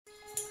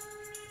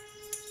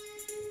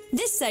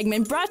This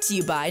segment brought to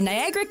you by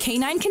Niagara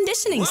Canine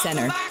Conditioning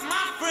Center. Welcome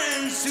back, my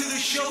friends, to the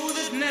show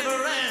that never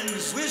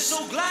ends. We're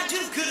so glad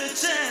you could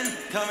attend.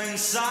 Come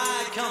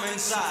inside, come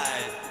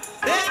inside.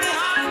 There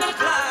behind the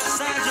glass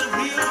stands a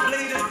real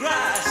blade of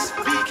grass.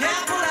 Be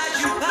careful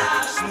as you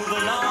pass. Move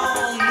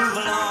along, move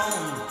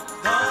along.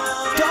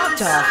 Dog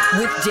Talk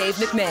with Dave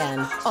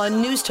McMahon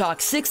on News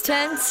Talk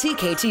 610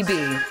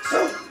 CKTB.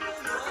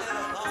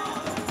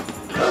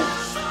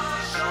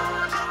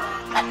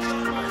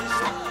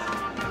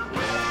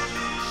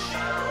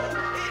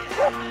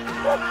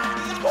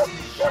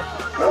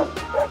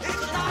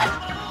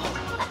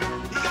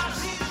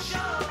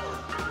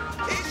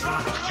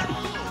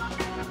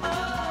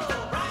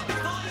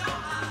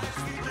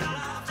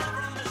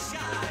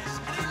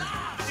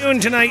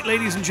 Tonight,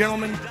 ladies and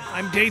gentlemen,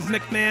 I'm Dave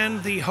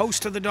McMahon, the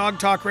host of the Dog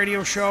Talk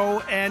radio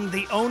show and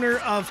the owner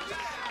of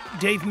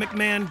Dave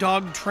McMahon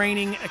Dog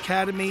Training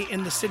Academy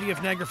in the city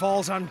of Niagara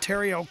Falls,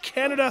 Ontario,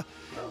 Canada.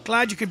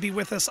 Glad you could be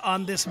with us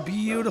on this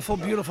beautiful,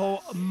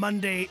 beautiful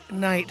Monday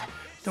night.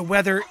 The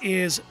weather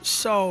is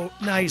so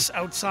nice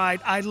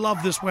outside. I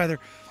love this weather.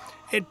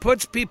 It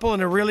puts people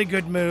in a really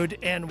good mood,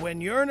 and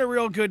when you're in a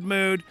real good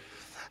mood,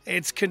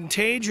 it's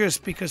contagious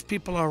because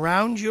people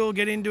around you will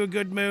get into a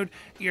good mood.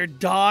 Your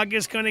dog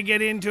is going to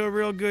get into a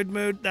real good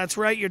mood. That's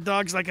right, your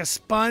dog's like a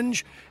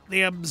sponge.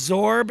 They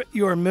absorb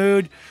your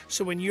mood.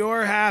 So when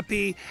you're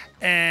happy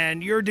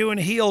and you're doing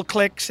heel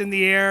clicks in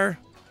the air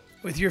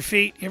with your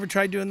feet, you ever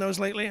tried doing those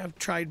lately? I've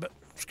tried, but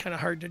it's kind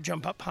of hard to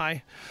jump up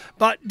high.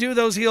 But do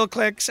those heel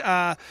clicks.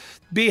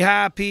 Be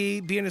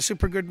happy. Be in a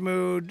super good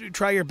mood.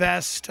 Try your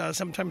best.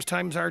 Sometimes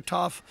times are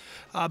tough.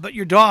 But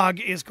your dog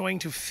is going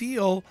to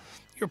feel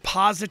your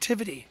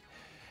positivity,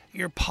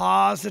 your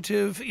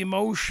positive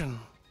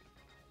emotion,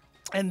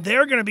 and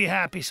they're going to be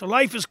happy. So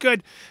life is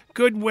good.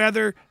 Good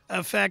weather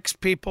affects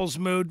people's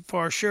mood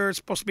for sure. It's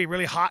supposed to be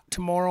really hot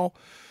tomorrow.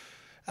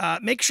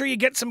 Make sure you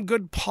get some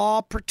good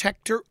paw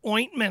protector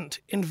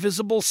ointment,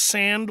 Invisible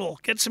Sandal.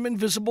 Get some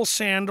Invisible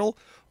Sandal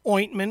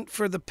ointment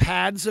for the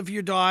pads of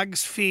your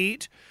dog's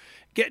feet.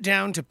 Get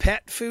down to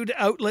Pet Food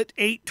Outlet,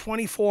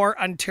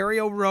 824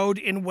 Ontario Road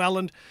in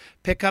Welland.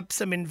 Pick up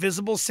some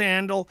Invisible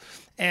Sandal,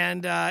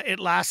 and it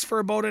lasts for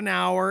about an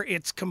hour.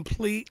 It's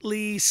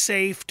completely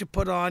safe to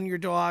put on your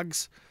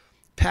dog's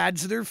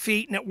pads of their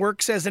feet, and it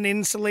works as an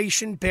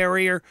insulation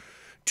barrier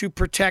to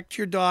protect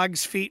your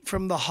dog's feet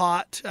from the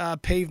hot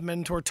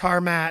pavement or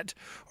tarmac,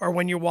 or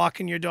when you're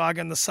walking your dog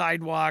on the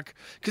sidewalk,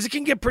 because it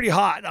can get pretty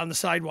hot on the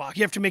sidewalk.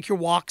 You have to make your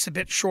walks a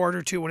bit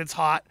shorter too when it's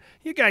hot.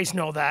 You guys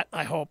know that,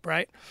 I hope,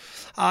 right?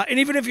 And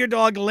even if your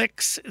dog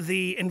licks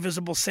the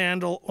Invisible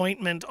Sandal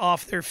ointment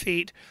off their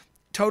feet,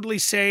 totally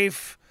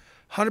safe,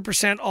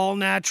 100% all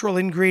natural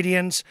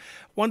ingredients.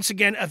 Once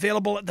again,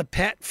 available at the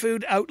Pet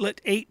Food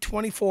Outlet,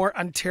 824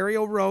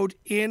 Ontario Road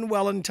in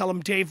Welland. Tell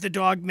them Dave the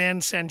Dog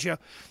Man sent you.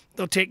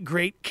 They'll take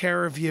great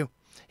care of you.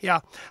 Yeah.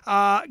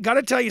 Got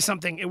to tell you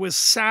something. It was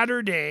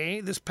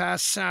Saturday, this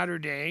past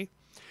Saturday,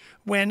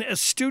 when a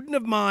student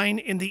of mine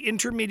in the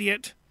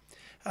intermediate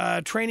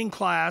training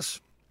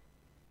class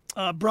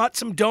brought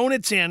some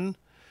donuts in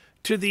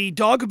to the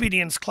dog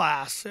obedience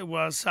class. It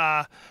was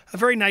a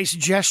very nice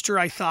gesture,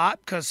 I thought,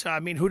 because, I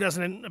mean, who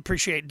doesn't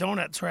appreciate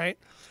donuts, right?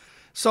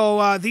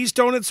 So these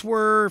donuts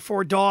were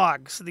for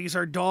dogs. These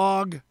are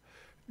dog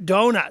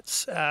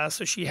donuts.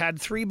 So she had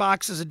 3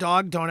 boxes of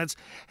dog donuts,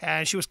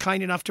 and she was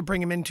kind enough to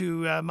bring them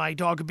into my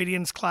dog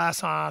obedience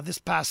class this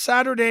past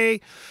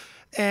Saturday.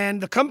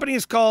 And the company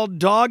is called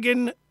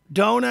Doggin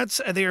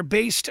Donuts. They are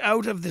based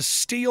out of the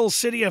Steel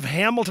City of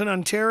Hamilton,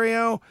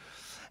 Ontario.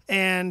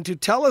 And to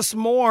tell us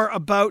more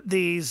about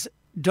these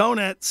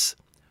donuts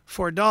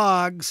for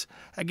dogs,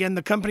 again,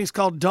 the company's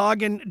called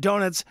Doggin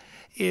Donuts,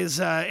 is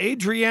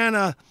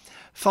Adriana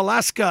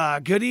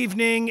Falaska. Good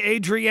evening,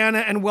 Adriana,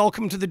 and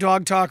welcome to the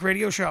Dog Talk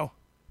radio show.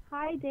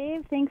 Hi,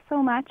 Dave. Thanks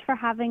so much for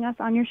having us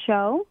on your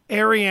show.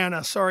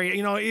 Ariana, sorry.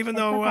 You know, even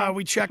though okay.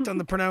 We checked on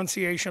the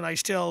pronunciation, I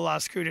still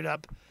screwed it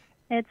up.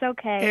 It's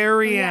okay.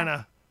 Ariana.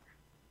 Yeah.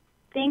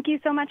 Thank you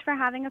so much for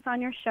having us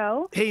on your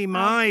show. Hey,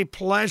 my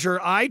pleasure.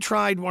 I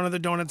tried one of the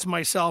donuts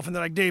myself, and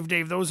they're like, Dave,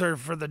 those are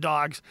for the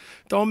dogs.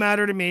 Don't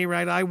matter to me,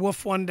 right? I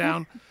wolf one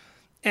down.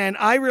 And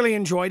I really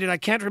enjoyed it. I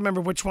can't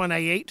remember which one I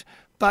ate,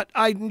 but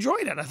I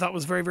enjoyed it. I thought it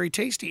was very, very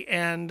tasty.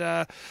 And,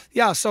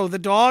 so the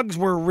dogs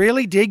were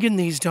really digging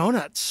these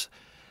donuts.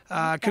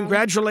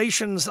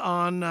 Congratulations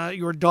on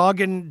your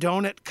Doggin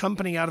Donut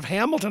Company out of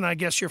Hamilton, I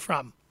guess you're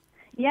from.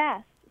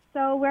 Yes.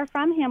 So we're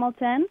from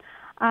Hamilton.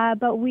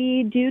 But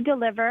we do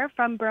deliver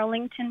from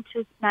Burlington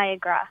to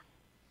Niagara.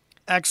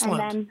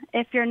 Excellent. And then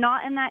if you're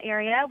not in that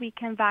area, we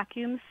can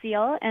vacuum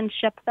seal and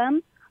ship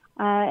them.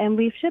 And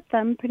we've shipped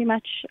them pretty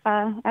much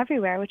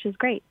everywhere, which is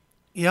great.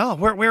 Yeah.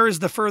 Where is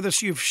the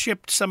furthest you've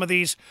shipped some of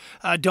these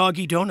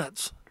doggy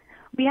donuts?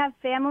 We have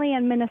family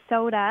in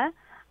Minnesota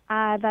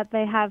that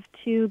they have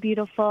 2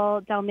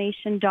 beautiful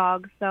Dalmatian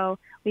dogs. So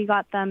we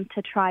got them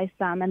to try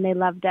some, and they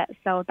loved it.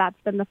 So that's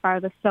been the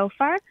farthest so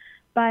far.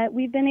 But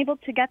we've been able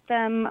to get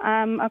them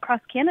across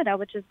Canada,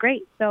 which is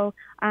great. So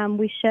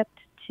we shipped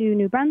to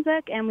New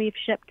Brunswick, and we've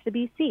shipped to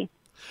BC.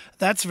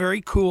 That's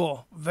very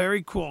cool.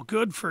 Very cool.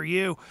 Good for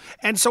you.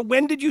 And so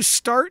when did you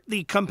start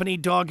the company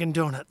Dog and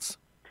Donuts?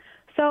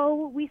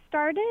 So we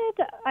started,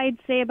 I'd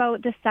say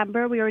about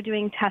December. We were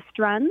doing test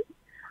runs,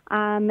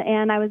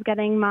 and I was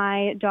getting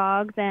my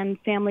dogs and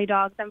family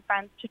dogs and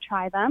friends to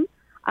try them.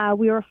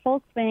 We were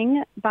full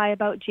swing by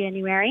about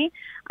January,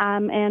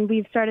 and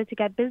we've started to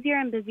get busier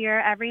and busier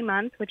every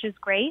month, which is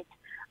great.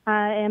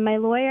 And my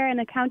lawyer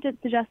and accountant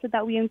suggested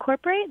that we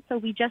incorporate, so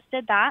we just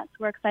did that. So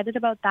we're excited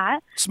about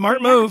that.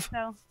 Smart move.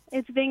 So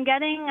it's been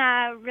getting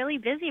really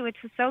busy, which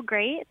is so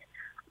great.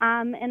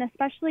 And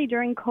especially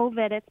during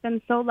COVID, it's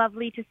been so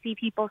lovely to see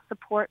people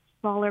support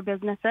smaller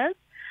businesses.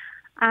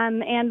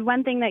 And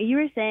one thing that you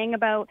were saying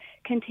about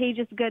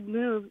contagious good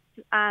moves,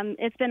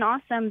 it's been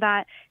awesome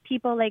that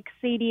people like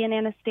Sadie and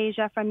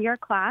Anastasia from your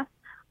class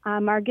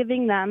are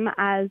giving them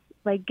as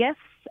like gifts.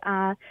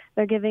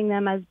 They're giving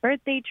them as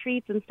birthday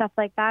treats and stuff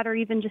like that, or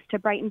even just to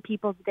brighten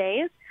people's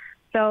days.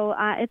 So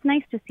it's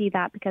nice to see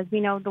that because we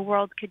know the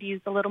world could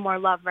use a little more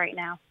love right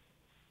now.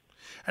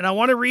 And I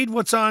want to read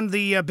what's on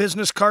the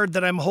business card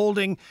that I'm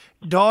holding.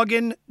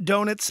 Doggin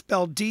Donuts,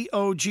 spelled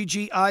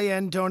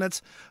Doggin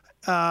Donuts.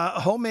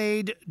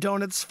 Homemade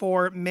donuts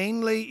for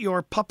mainly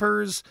your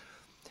puppers,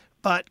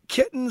 but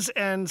kittens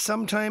and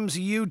sometimes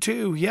you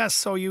too. Yes,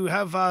 so you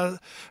have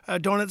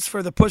donuts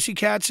for the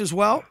pussycats as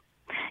well?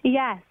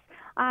 Yes.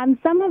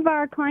 Some of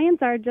our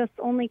clients are just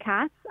only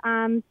cats.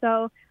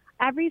 So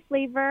every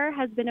flavor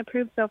has been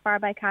approved so far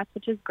by cats,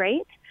 which is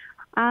great.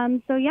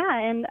 So yeah,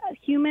 and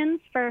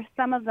humans for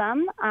some of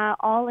them,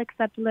 all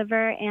except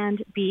liver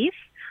and beef.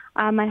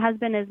 My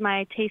husband is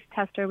my taste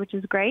tester, which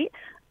is great.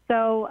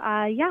 So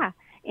yeah,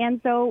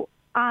 and so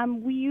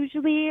we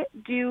usually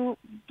do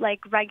like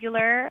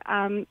regular,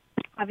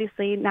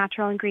 obviously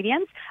natural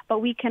ingredients, but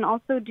we can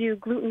also do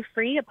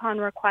gluten-free upon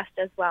request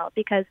as well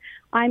because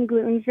I'm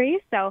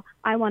gluten-free, so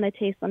I want to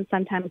taste them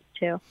sometimes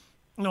too.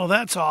 No,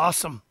 that's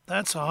awesome.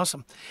 That's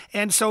awesome.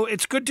 And so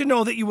it's good to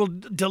know that you will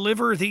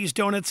deliver these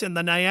donuts in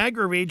the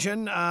Niagara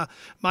region.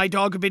 My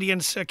Dog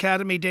Obedience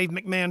Academy, Dave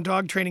McMahon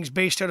Dog Training, is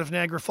based out of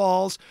Niagara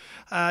Falls.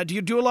 Do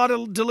you do a lot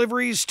of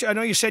deliveries? I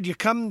know you said you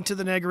come to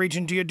the Niagara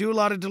region. Do you do a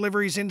lot of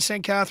deliveries in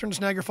St. Catharines,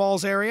 Niagara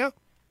Falls area?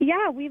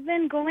 Yeah, we've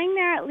been going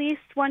there at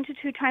least 1 to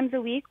 2 times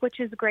a week, which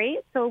is great.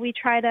 So we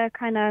try to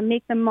kind of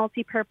make them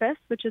multi-purpose,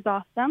 which is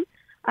awesome.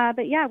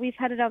 But yeah, we've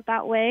headed out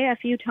that way a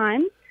few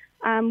times.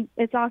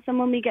 It's awesome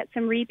when we get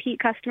some repeat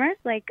customers,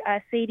 like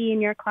Sadie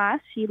in your class.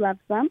 She loves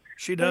them.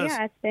 She does. So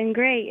yeah, it's been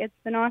great. It's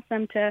been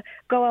awesome to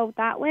go out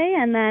that way.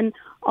 And then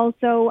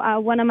also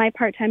one of my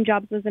part-time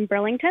jobs was in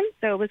Burlington,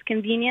 so it was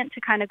convenient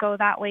to kind of go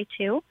that way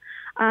too.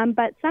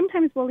 But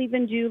sometimes we'll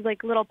even do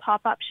like little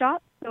pop-up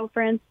shops. So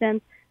for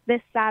instance,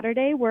 this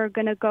Saturday I'm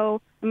going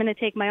to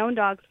take my own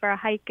dogs for a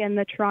hike in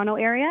the Toronto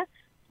area.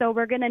 So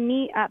we're going to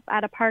meet up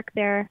at a park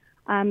there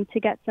to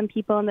get some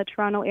people in the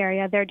Toronto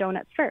area their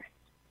donuts first.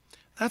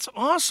 That's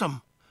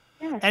awesome.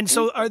 Yes, and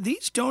so are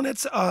these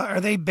donuts, are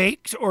they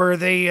baked or are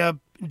they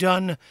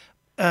done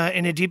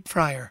in a deep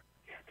fryer?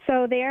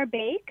 So they are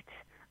baked.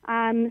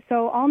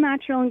 So all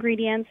natural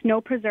ingredients, no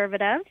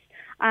preservatives.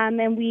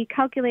 And we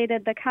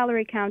calculated the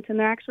calorie count, and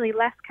they're actually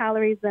less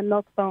calories than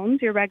milk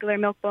bones, your regular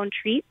milk bone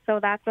treat. So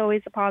that's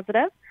always a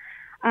positive.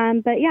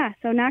 But yeah,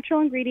 so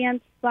natural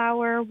ingredients,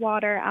 flour,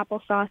 water,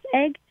 applesauce,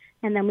 egg,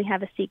 and then we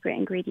have a secret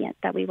ingredient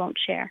that we won't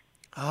share.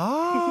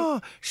 Oh,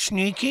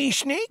 sneaky.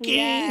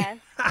 Yes.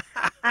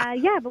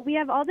 Yeah, but we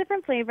have all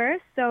different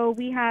flavors. So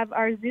we have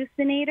our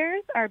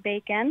Zeusinators, our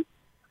bacon,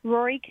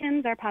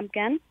 Rorykins, our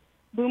pumpkin,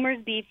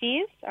 Boomer's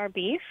Beefies, our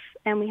beef,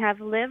 and we have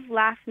Live,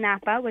 Laugh,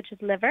 Napa, which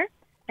is liver,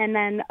 and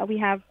then we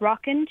have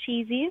Rockin'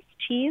 Cheesies,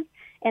 cheese,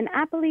 and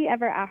Happily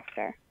Ever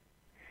After.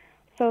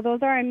 So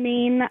those are our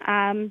main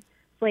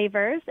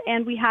flavors,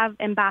 and we have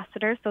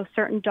ambassadors, so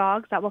certain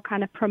dogs that will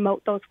kind of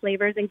promote those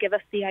flavors and give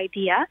us the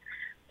idea.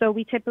 So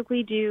we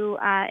typically do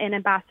an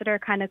ambassador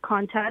kind of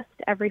contest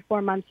every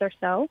 4 months or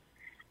so.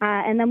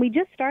 And then we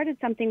just started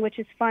something which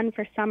is fun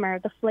for summer,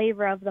 the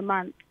flavor of the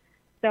month.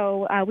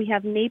 So we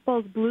have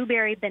Naples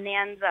Blueberry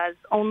Bonanzas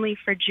only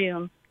for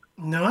June.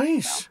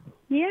 Nice. So,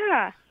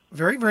 yeah.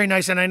 Very, very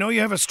nice. And I know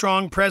you have a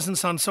strong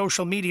presence on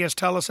social media.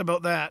 Tell us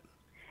about that.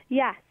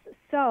 Yes.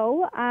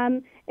 So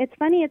it's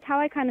funny. It's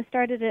how I kind of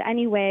started it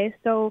anyway.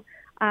 So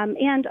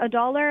and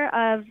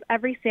 $1 of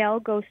every sale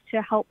goes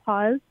to Help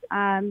Paws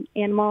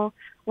Animal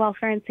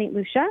Welfare in St.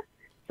 Lucia.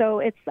 So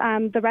it's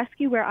the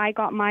rescue where I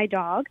got my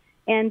dog,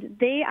 and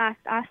they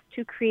asked us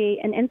to create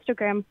an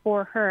Instagram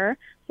for her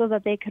so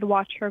that they could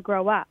watch her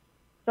grow up.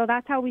 So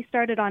that's how we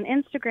started on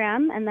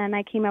Instagram, and then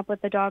I came up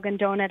with the dog and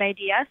donut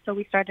idea, so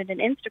we started an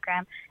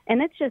Instagram.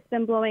 And it's just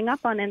been blowing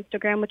up on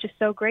Instagram, which is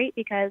so great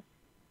because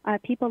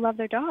people love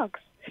their dogs.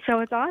 So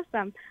it's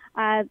awesome.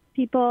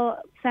 People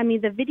send me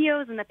the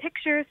videos and the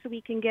pictures so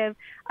we can give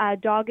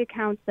dog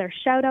accounts their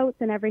shout-outs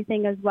and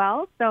everything as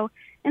well. So,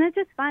 and it's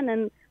just fun.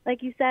 And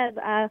like you said,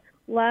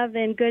 love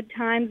and good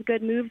times,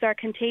 good moves are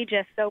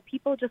contagious. So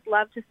people just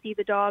love to see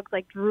the dogs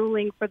like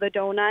drooling for the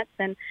donuts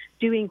and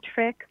doing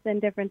tricks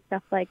and different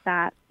stuff like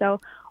that.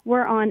 So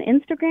we're on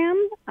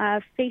Instagram,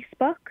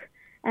 Facebook,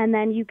 and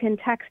then you can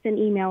text and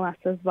email us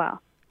as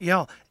well.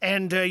 Yeah,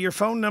 and your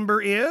phone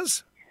number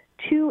is?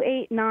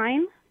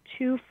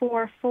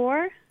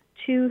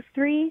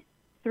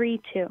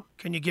 289-244-2332.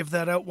 Can you give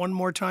that out one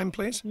more time,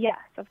 please? Yes,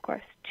 of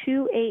course.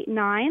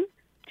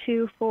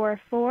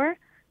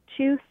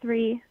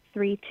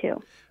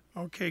 289-244-2332.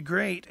 Okay,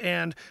 great.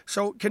 And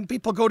so can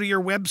people go to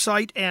your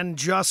website and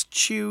just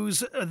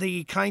choose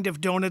the kind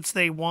of donuts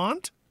they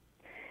want?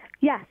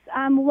 Yes,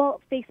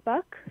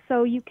 Facebook,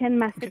 so you can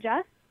message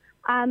us.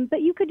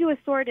 But you could do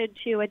assorted,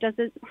 too. It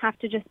doesn't have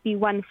to just be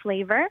one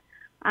flavor,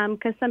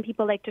 because some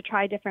people like to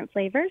try different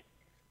flavors.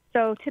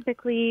 So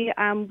typically,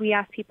 we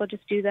ask people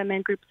just do them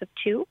in groups of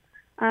 2.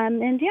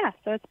 So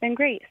it's been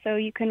great. So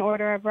you can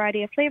order a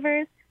variety of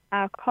flavors,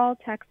 call,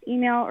 text,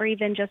 email, or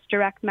even just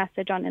direct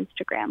message on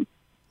Instagram.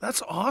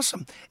 That's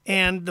awesome.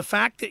 And the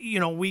fact that,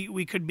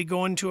 we could be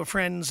going to a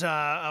friend's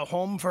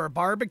home for a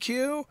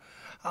barbecue,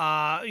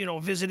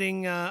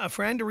 visiting a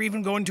friend, or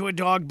even going to a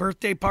dog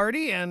birthday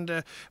party,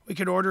 and we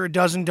could order a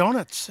dozen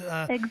donuts.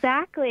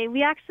 Exactly.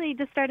 We actually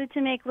just started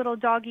to make little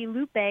doggy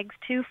loop eggs,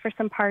 too, for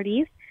some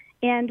parties.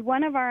 And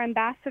one of our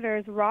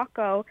ambassadors,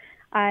 Rocco,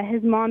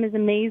 his mom is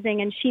amazing,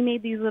 and she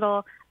made these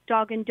little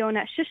dog and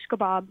donut shish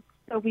kebabs.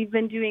 So we've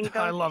been doing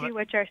those, too,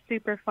 which are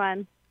super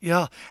fun.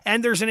 Yeah,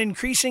 and there's an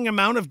increasing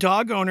amount of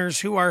dog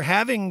owners who are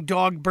having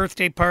dog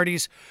birthday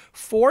parties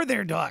for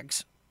their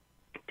dogs.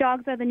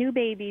 Dogs are the new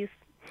babies.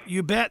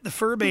 You bet, the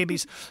fur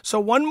babies. So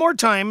one more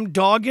time,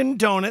 Dog and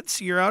Donuts.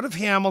 You're out of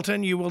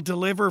Hamilton. You will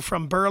deliver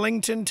from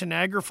Burlington to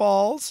Niagara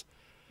Falls.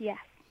 Yes.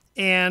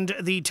 And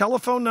the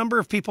telephone number,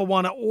 if people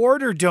want to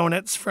order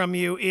donuts from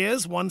you,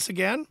 is, once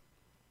again?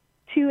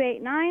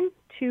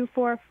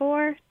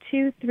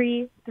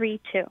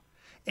 289-244-2332.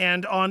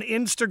 And on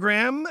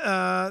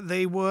Instagram,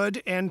 they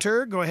would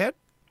enter, go ahead.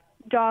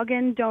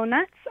 Doggin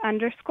Donuts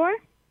 _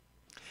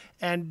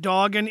 And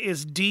Doggin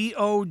is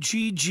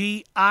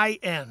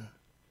Doggin.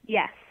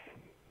 Yes.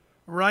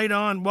 Right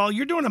on. Well,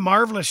 you're doing a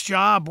marvelous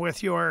job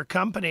with your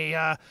company.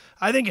 I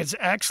think it's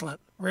excellent.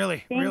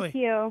 Really, Thank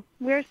you.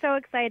 We're so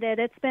excited.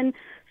 It's been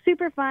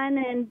super fun,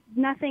 and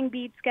nothing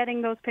beats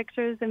getting those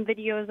pictures and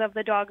videos of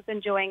the dogs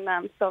enjoying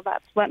them. So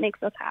that's what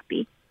makes us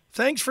happy.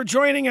 Thanks for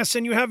joining us,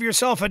 and you have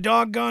yourself a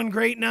doggone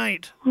great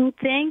night.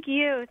 Thank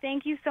you.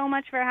 Thank you so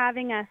much for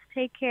having us.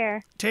 Take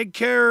care. Take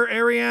care,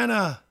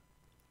 Ariana.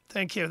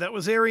 Thank you. That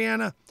was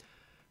Ariana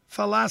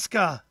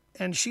Falaska,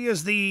 and she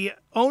is the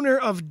owner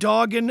of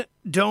Doggin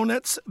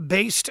Donuts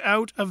based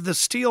out of the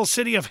Steel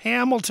City of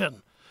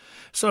Hamilton.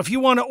 So if you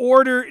want to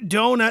order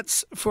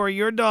donuts for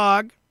your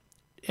dog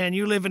and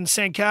you live in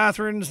St.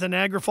 Catharines, the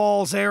Niagara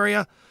Falls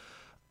area,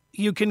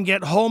 you can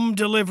get home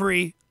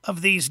delivery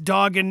of these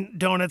Doggin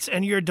donuts,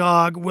 and your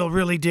dog will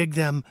really dig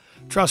them.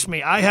 Trust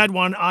me, I had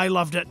one. I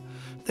loved it.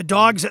 The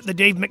dogs at the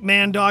Dave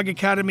McMahon Dog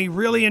Academy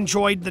really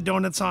enjoyed the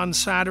donuts on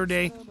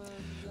Saturday.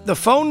 The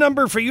phone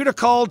number for you to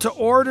call to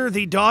order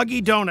the doggy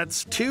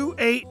donuts,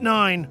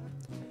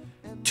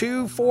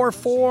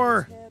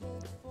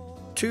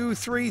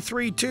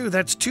 289-244-2332.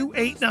 That's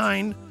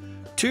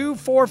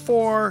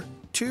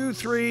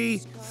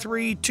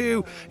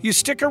 289-244-2332. You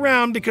stick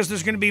around because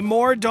there's going to be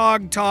more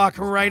dog talk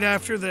right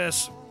after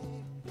this.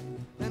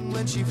 And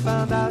when she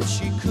found out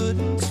she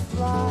couldn't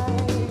fly,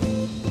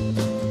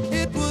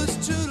 it was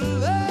too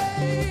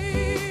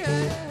late.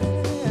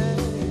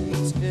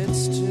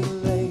 It's too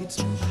late.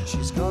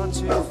 She's gone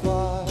too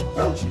far.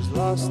 She's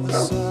lost the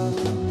sun.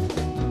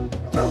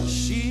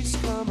 She's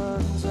come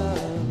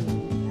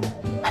undone.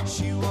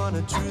 She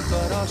wanted truth,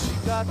 but all she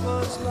got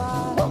was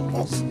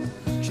lies.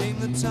 Came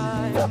the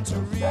time to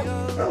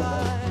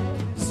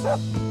realize,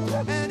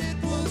 and it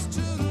was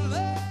too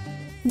late.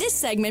 This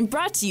segment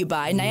brought to you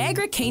by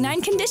Niagara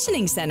Canine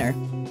Conditioning Center.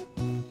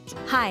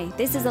 Hi,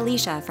 this is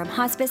Alicia from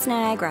Hospice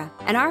Niagara,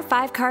 and our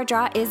 5-car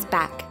draw is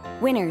back.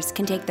 Winners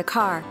can take the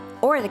car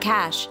or the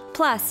cash,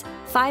 plus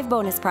 5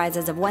 bonus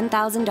prizes of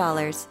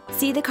 $1,000.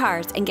 See the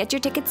cars and get your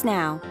tickets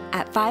now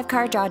at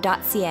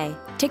 5cardraw.ca.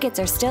 Tickets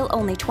are still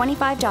only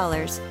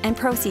 $25, and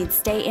proceeds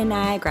stay in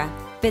Niagara.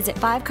 Visit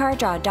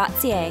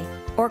 5cardraw.ca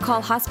or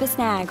call Hospice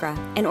Niagara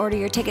and order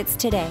your tickets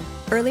today.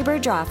 Early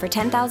bird draw for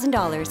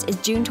 $10,000 is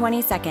June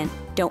 22nd.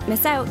 Don't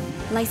miss out.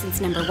 License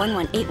number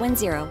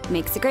 11810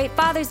 makes a great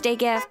Father's Day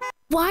gift.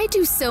 Why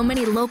do so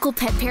many local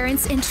pet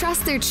parents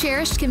entrust their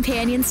cherished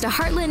companions to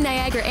Heartland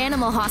Niagara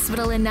Animal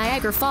Hospital in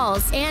Niagara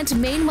Falls and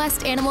Maine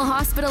West Animal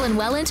Hospital in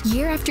Welland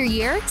year after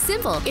year?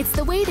 Simple. It's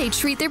the way they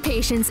treat their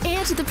patients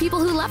and the people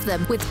who love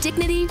them with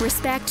dignity,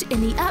 respect,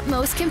 and the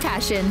utmost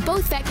compassion.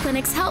 Both vet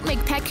clinics help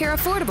make pet care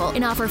affordable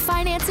and offer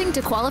financing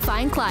to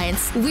qualifying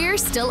clients. We're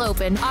still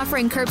open,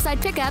 offering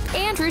curbside pickup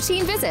and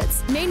routine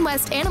visits. Maine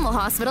West Animal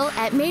Hospital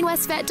at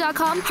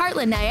mainewestvet.com,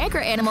 Heartland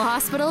Niagara Animal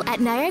Hospital at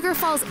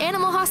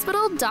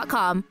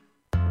niagarafallsanimalhospital.com.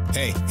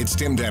 Hey, it's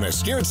Tim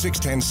Dennis. Here at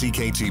 610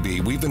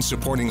 CKTB, we've been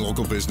supporting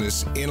local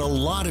business in a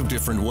lot of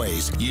different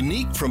ways.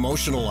 Unique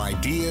promotional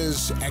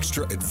ideas,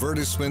 extra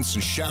advertisements,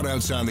 and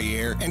shout-outs on the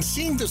air. And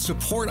seeing the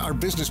support our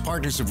business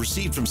partners have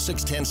received from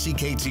 610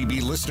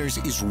 CKTB listeners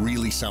is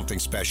really something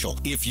special.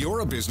 If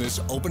you're a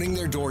business opening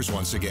their doors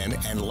once again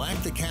and lack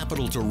the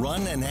capital to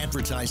run an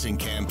advertising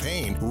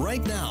campaign,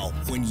 right now,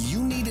 when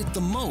you need it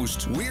the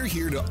most, we're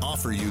here to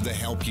offer you the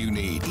help you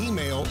need.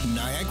 Email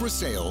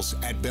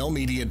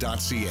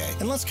niagarasales@bellmedia.ca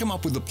and let's come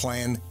up with a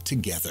plan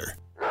together.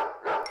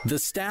 The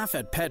staff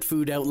at Pet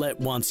Food Outlet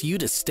wants you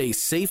to stay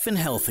safe and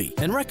healthy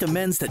and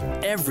recommends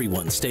that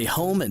everyone stay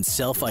home and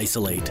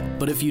self-isolate.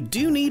 But if you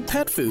do need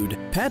pet food,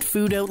 Pet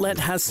Food Outlet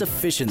has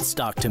sufficient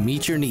stock to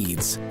meet your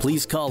needs.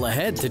 Please call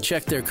ahead to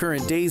check their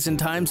current days and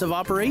times of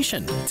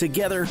operation.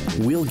 Together,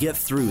 we'll get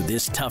through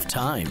this tough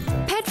time.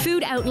 Pet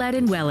Food Outlet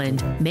in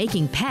Welland,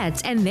 making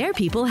pets and their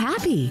people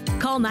happy.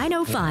 Call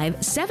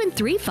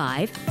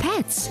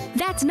 905-735-PETS.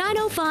 That's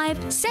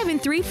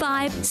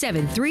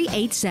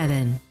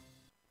 905-735-7387.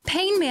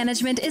 Pain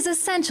management is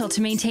essential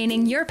to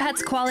maintaining your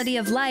pet's quality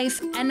of life,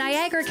 and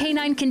Niagara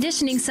Canine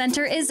Conditioning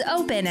Center is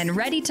open and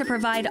ready to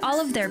provide all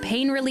of their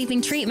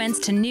pain-relieving treatments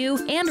to new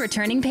and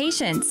returning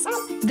patients.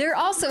 They're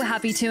also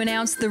happy to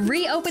announce the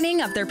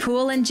reopening of their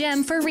pool and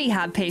gym for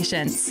rehab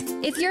patients.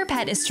 If your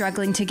pet is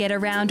struggling to get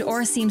around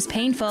or seems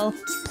painful,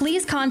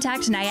 please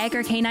contact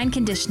Niagara Canine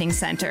Conditioning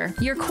Center,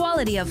 your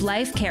quality of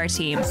life care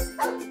team.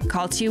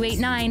 Call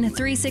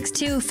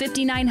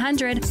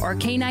 289-362-5900 or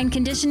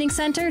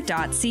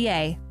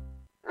canineconditioningcenter.ca.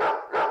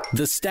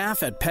 The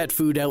staff at Pet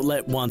Food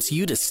Outlet wants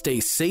you to stay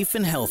safe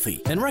and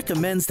healthy and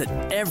recommends that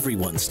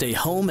everyone stay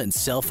home and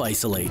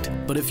self-isolate.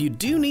 But if you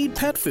do need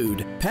pet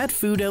food, Pet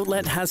Food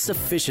Outlet has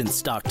sufficient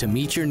stock to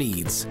meet your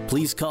needs.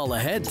 Please call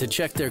ahead to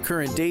check their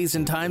current days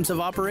and times of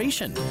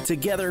operation.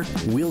 Together,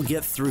 we'll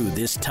get through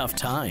this tough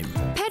time.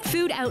 Pet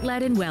Food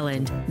Outlet in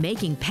Welland,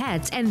 making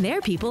pets and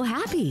their people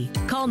happy.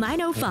 Call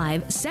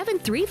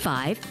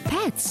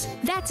 905-735-PETS.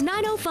 That's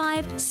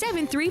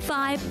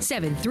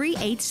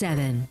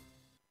 905-735-7387.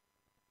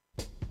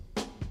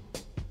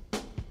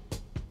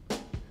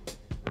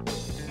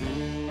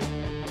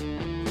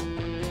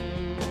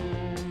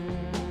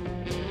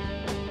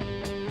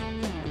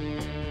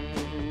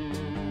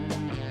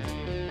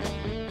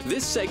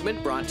 This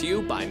segment brought to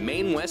you by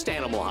Maine West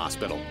Animal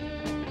Hospital.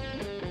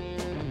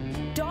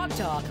 Dog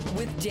Talk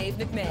with Dave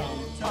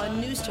McMahon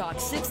on News Talk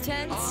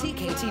 610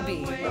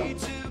 CKTB.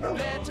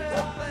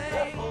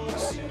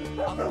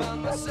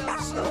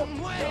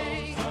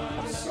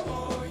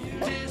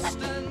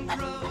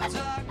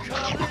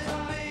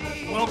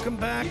 Welcome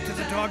back to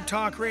the Dog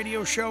Talk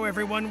Radio Show,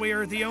 everyone. We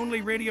are the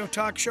only radio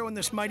talk show in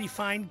this mighty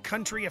fine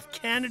country of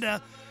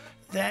Canada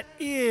that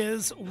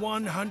is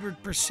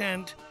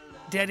 100%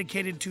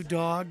 dedicated to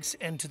dogs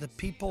and to the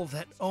people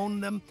that own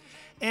them.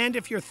 And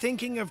if you're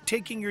thinking of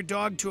taking your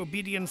dog to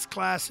obedience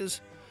classes,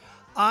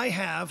 I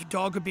have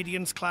dog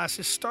obedience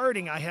classes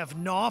starting. I have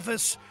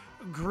novice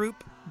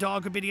group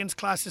dog obedience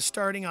classes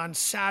starting on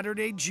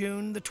Saturday,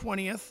 June the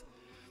 20th.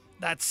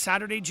 That's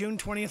Saturday, June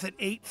 20th at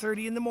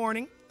 8:30 in the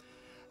morning.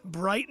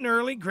 Bright and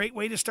early, great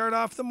way to start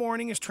off the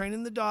morning is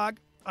training the dog.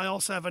 I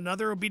also have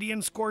another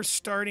obedience course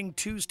starting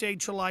Tuesday,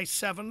 July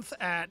 7th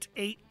at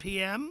 8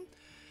 p.m.,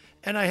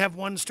 and I have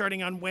one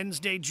starting on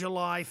Wednesday,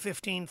 July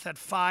 15th at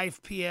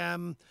 5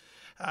 p.m.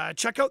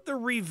 Check out the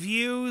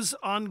reviews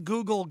on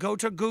Google. Go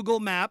to Google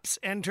Maps,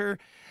 enter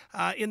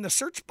in the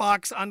search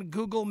box on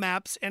Google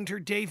Maps, enter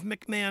Dave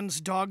McMahon's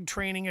Dog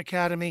Training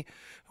Academy.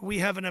 We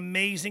have an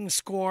amazing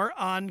score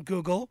on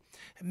Google.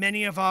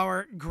 Many of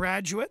our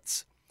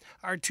graduates,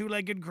 our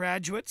two-legged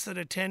graduates that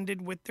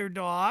attended with their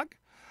dog,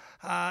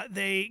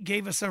 they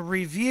gave us a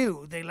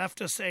review. They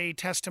left us a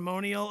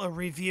testimonial, a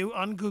review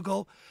on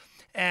Google,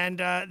 and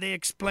they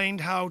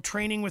explained how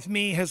training with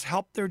me has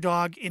helped their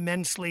dog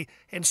immensely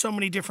in so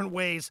many different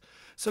ways.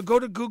 So go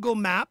to Google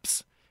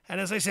Maps,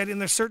 and as I said, in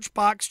the search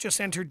box, just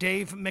enter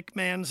Dave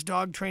McMahon's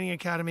Dog Training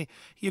Academy.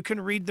 You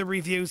can read the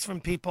reviews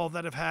from people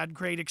that have had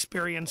great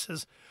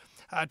experiences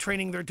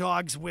training their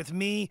dogs with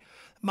me.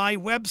 My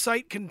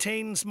website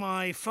contains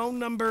my phone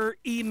number,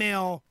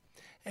 email,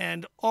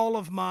 and all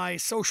of my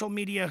social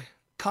media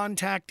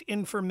contact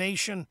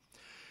information.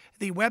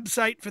 The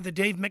website for the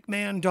Dave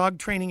McMahon Dog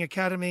Training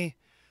Academy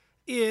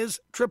is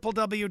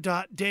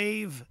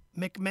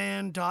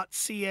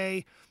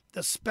www.davemcmahon.ca.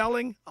 The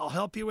spelling, I'll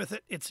help you with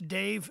it. It's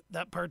Dave,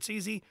 that part's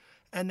easy,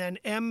 and then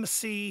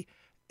McMahon.ca.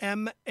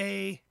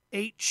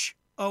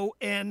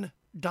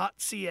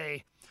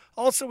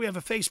 Also, we have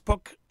a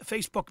Facebook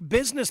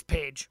business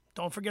page.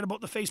 Don't forget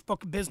about the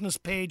Facebook business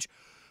page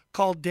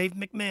called Dave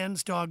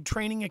McMahon's Dog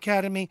Training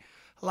Academy.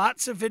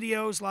 Lots of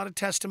videos, a lot of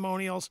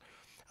testimonials,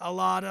 a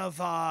lot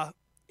of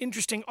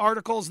interesting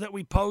articles that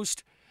we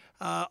post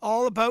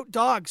all about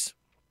dogs.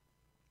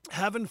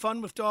 Having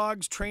fun with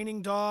dogs,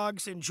 training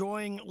dogs,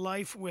 enjoying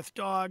life with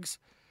dogs.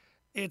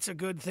 It's a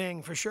good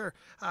thing for sure.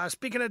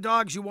 Speaking of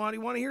dogs, you want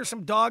to hear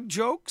some dog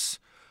jokes?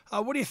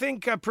 What do you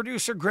think,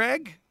 producer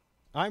Greg?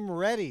 I'm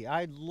ready.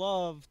 I'd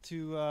love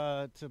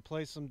to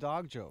play some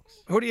dog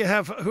jokes. Who do you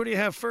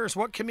have first?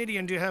 What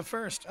comedian do you have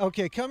first?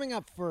 Okay, coming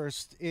up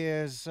first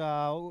is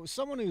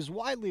someone who's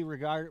widely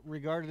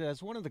regarded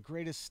as one of the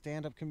greatest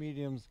stand-up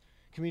comedians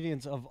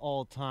of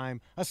all time,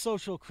 a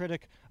social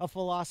critic, a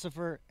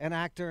philosopher, an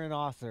actor and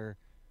author,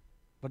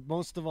 but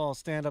most of all,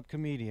 stand-up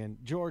comedian,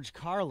 George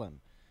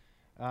Carlin.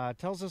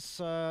 Tells us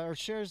or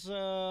shares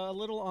a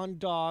little on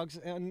dogs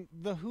and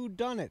the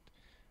whodunit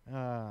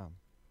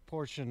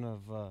portion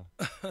of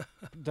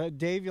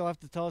Dave. You'll have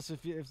to tell us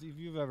if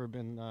you've ever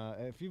been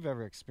if you've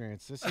ever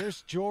experienced this.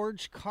 Here's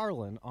George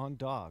Carlin on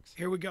dogs.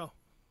 Here we go.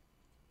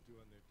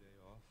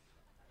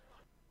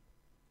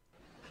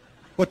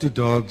 What do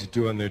dogs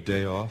do on their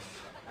day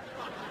off?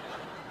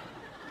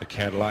 They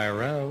can't lie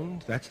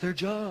around. That's their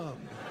job.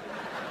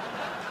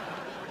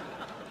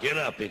 Get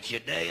up, it's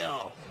your day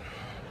off.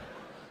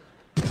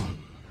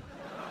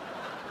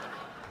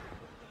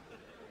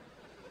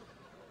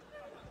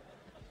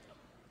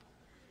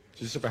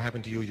 Does this ever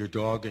happen to you? Your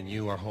dog and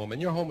you are home,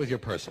 and you're home with your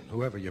person,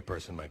 whoever your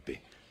person might be.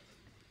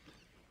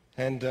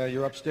 And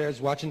you're upstairs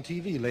watching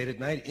TV late at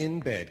night in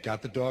bed.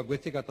 Got the dog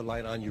with you, got the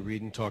light on, you're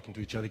reading, talking to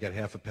each other, got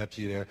half a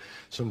Pepsi there,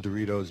 some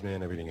Doritos,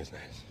 man, everything is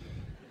nice.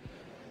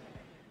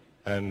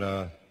 And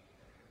a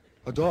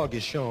dog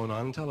is shown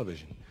on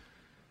television.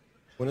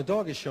 When a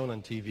dog is shown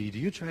on TV, do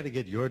you try to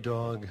get your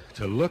dog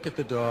to look at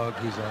the dog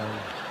who's on?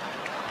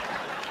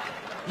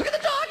 Look at the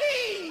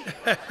doggy!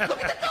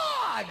 Look at the dog!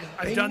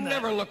 They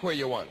never look where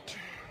you want.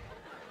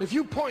 If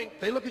you point,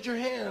 they look at your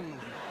hand.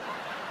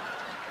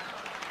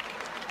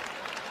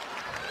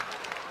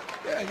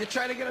 Yeah, you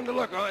try to get them to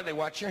look. Oh, they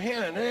watch your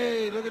hand.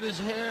 Hey, look at his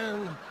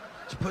hand.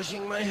 It's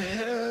pushing my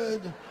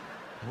head.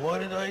 What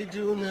did I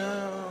do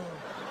now?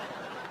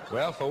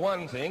 Well, for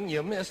one thing,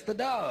 you missed the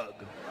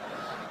dog.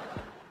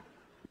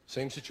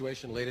 Same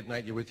situation, late at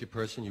night, you're with your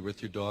person, you're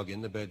with your dog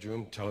in the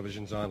bedroom,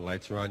 television's on,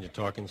 lights are on, you're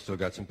talking, still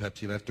got some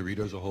Pepsi left,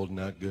 Doritos are holding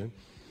out good.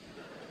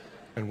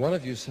 And one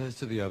of you says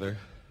to the other,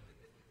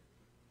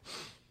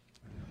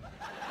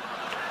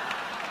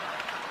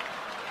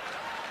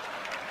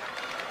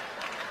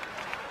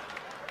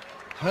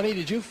 honey,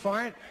 did you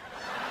fart?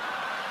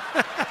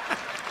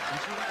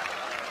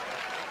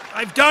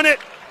 I've done it.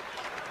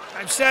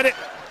 I've said it.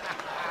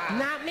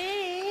 Not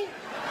me.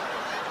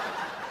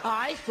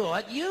 I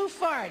thought you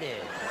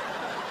farted.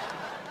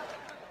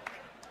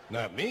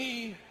 Not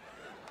me.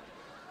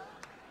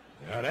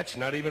 No, that's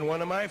not even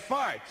one of my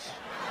farts.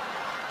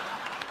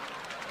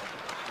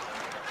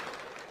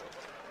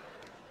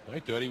 I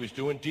thought he was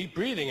doing deep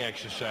breathing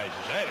exercises.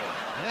 I don't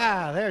know.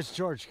 Yeah, there's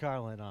George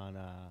Carlin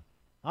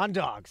on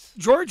dogs.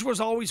 George was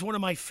always one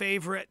of my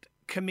favorite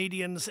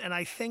comedians, and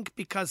I think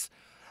because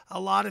a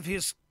lot of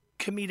his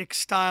comedic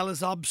style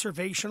is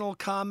observational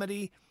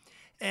comedy,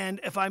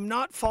 and if I'm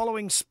not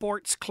following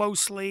sports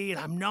closely and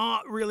I'm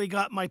not really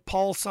got my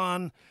pulse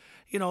on,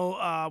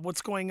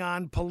 what's going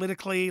on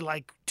politically,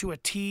 like to a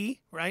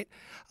T, right?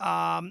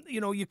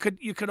 You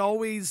could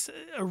always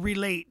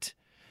relate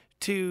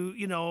to,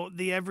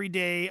 the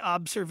everyday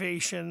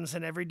observations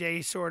and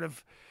everyday sort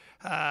of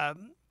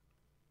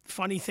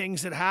funny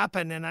things that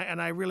happen.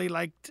 And I really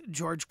liked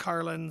George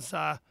Carlin's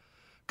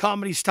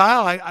comedy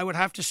style. I would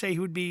have to say he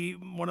would be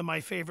one of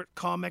my favorite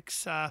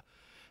comics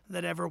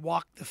that ever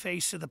walked the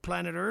face of the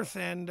planet Earth.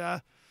 And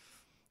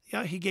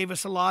he gave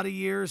us a lot of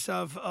years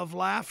of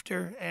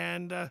laughter,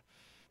 and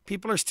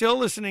people are still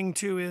listening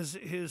to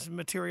his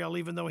material,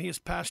 even though he has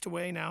passed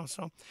away now.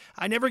 So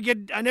I never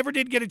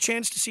did get a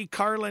chance to see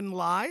Carlin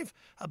live.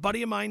 A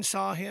buddy of mine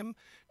saw him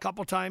a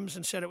couple times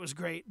and said it was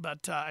great,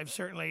 but I've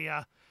certainly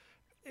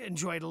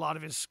enjoyed a lot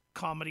of his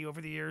comedy over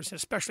the years,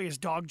 especially his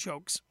dog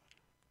jokes.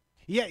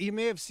 Yeah, you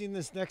may have seen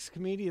this next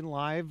comedian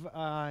live.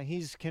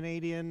 He's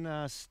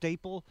Canadian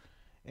staple,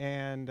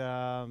 and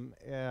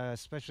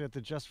especially at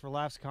the Just for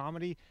Laughs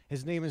comedy.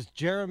 His name is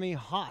Jeremy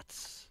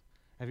Hotz.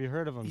 Have you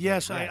heard of him?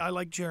 Yes, I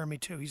like Jeremy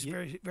too. He's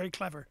very, very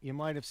clever. You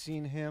might have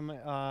seen him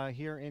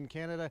here in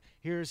Canada.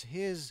 Here's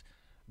his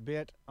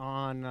bit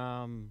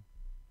on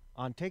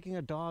taking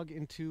a dog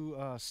into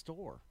a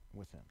store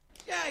with him.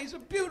 Yeah, he's a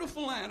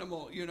beautiful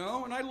animal,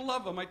 and I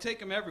love him. I take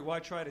him everywhere. I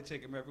try to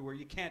take him everywhere.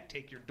 You can't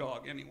take your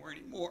dog anywhere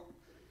anymore.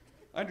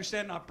 I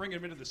understand not bringing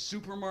him into the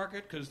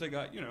supermarket because they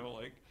got,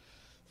 like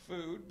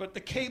food. But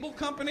the cable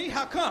company,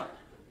 how come?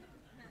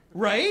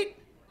 Right?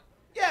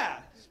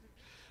 Yeah.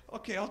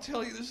 Okay, I'll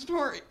tell you the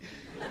story.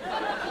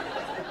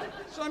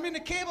 So I'm in the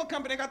cable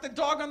company. I got the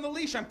dog on the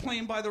leash. I'm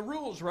playing by the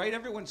rules, right?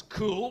 Everyone's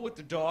cool with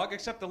the dog,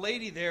 except the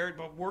lady there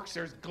that works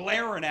there is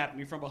glaring at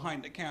me from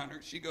behind the counter.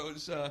 She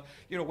goes,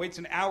 waits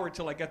an hour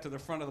till I get to the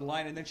front of the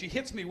line, and then she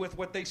hits me with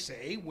what they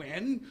say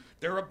when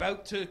they're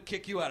about to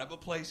kick you out of a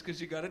place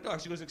because you got a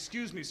dog. She goes,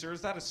 "Excuse me, sir,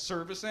 is that a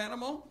service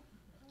animal?"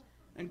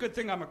 And good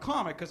thing I'm a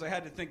comic because I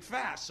had to think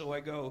fast, so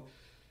I go,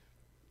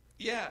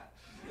 "Yeah."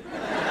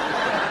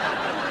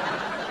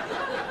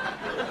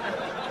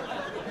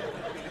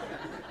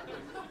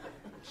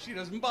 She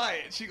doesn't buy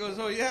it. She goes,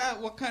 "Oh yeah,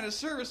 what kind of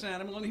service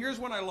animal?" And here's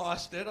when I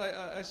lost it.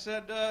 I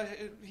said,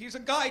 "He's a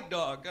guide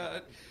dog.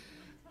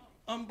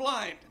 I'm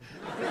blind.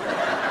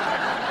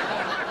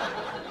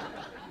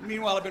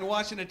 Meanwhile, I've been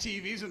watching the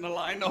TVs in the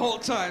line the whole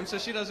time, so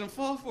she doesn't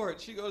fall for it.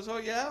 She goes, oh,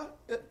 yeah?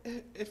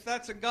 If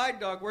that's a guide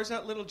dog, where's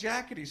that little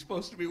jacket he's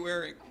supposed to be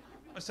wearing?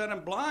 I said,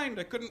 I'm blind.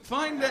 I couldn't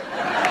find it.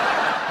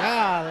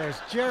 Ah, there's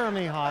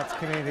Jeremy Hott's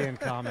Canadian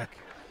comic.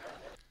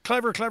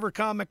 Clever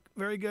comic.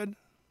 Very good.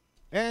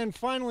 And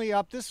finally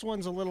up, this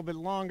one's a little bit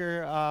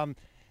longer.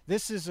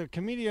 This is a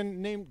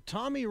comedian named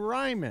Tommy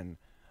Ryman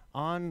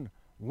on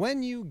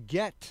When You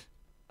Get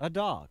a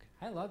Dog.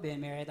 I love being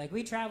married. Like,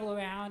 we travel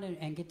around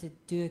and get to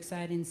do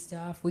exciting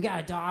stuff. We got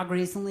a dog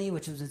recently,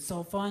 which was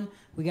so fun.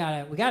 We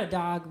got a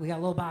dog. We got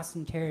a little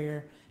Boston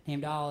Terrier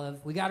named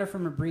Olive. We got her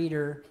from a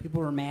breeder.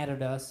 People were mad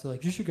at us. So,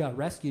 like, you should get a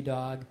rescue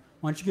dog.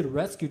 Why don't you get a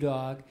rescue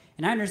dog?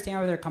 And I understand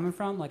where they're coming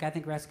from. Like, I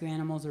think rescue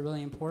animals are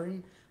really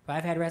important. But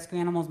I've had rescue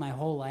animals my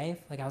whole life.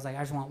 Like, I was like, I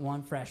just want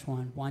one fresh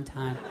one, one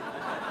time.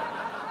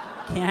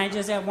 Can't I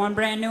just have one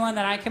brand new one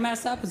that I can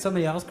mess up and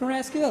somebody else can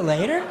rescue it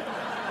later?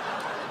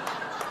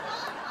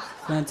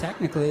 Then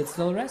technically, it's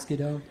still a rescue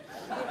dog.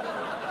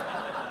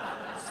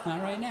 It's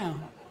not right now.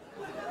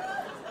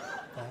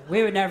 But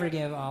we would never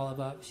give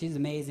Olive up. She's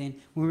amazing.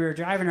 When we were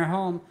driving her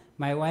home,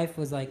 my wife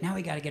was like, now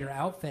we got to get her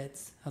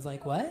outfits. I was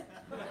like, what?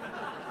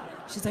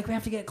 She's like, we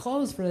have to get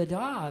clothes for the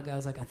dog. I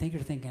was like, I think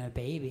you're thinking of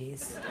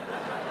babies.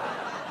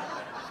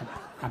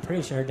 I'm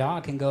pretty sure a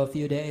dog can go a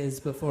few days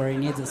before he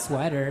needs a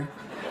sweater.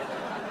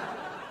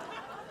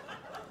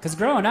 Because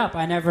growing up,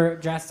 I never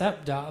dressed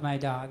up my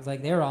dogs.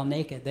 Like, they were all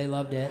naked. They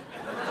loved it.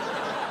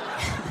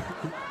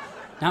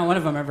 Not one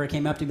of them ever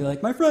came up to me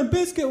like, my friend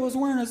Biscuit was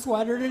wearing a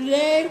sweater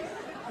today,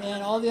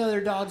 and all the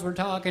other dogs were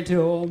talking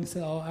to him,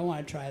 so I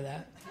want to try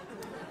that.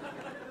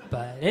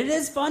 But it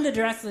is fun to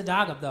dress the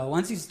dog up, though.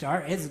 Once you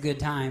start, it's a good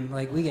time.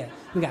 Like, we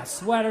got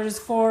sweaters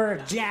for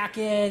her,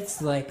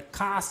 jackets, like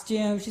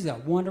costumes. She's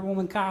got Wonder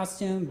Woman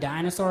costume,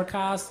 dinosaur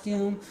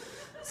costume.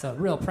 So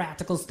real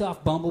practical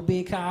stuff,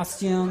 bumblebee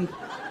costume.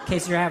 In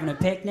case you're having a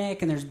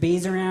picnic and there's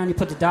bees around, you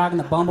put the dog in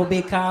the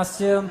bumblebee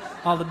costume.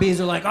 All the bees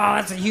are like, oh,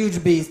 that's a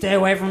huge bee. Stay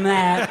away from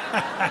that.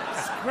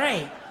 It's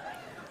great.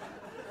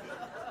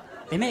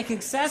 They make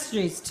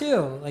accessories, too.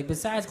 Like,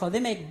 besides clothes, they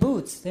make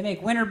boots. They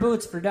make winter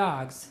boots for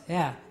dogs.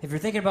 Yeah. If you're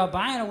thinking about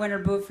buying a winter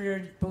boots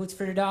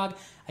for your dog,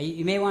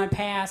 you may want to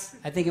pass.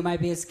 I think it might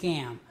be a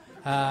scam.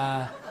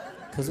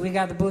 Because we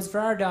got the boots for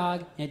our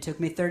dog, and it took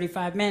me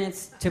 35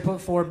 minutes to put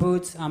 4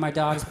 boots on my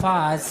dog's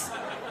paws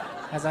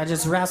as I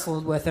just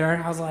wrestled with her.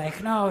 I was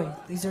like, no,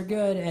 these are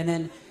good. And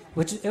then,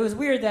 it was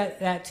weird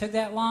that took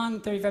that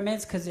long, 35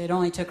 minutes, because it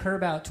only took her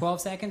about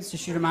 12 seconds to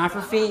shoot them off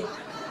her feet.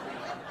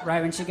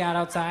 Right when she got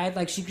outside,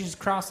 like, she could just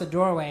cross the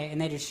doorway, and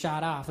they just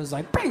shot off. It was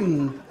like,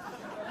 bing! And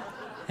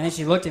then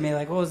she looked at me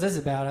like, what was this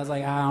about? I was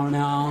like, I don't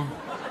know.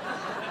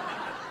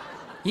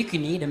 You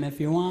can eat them if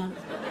you want.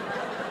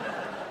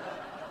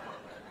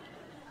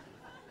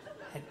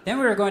 Then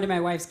we were going to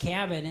my wife's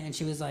cabin, and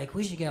she was like,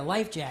 we should get a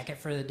life jacket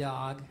for the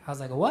dog. I was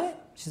like, a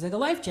what? She's like, a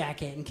life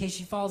jacket in case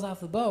she falls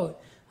off the boat.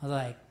 I was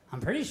like, I'm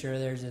pretty sure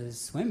there's a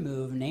swim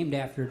move named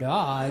after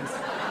dogs.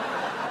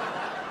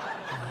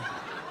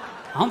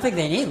 I don't think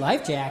they need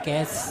life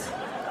jackets.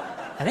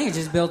 I think it's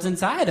just built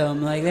inside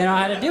them. Like, they know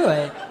how to do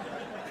it.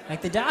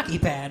 Like the doggy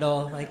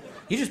paddle. Like,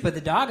 you just put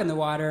the dog in the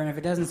water, and if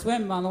it doesn't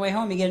swim on the way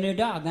home, you get a new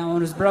dog. That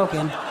one was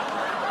broken.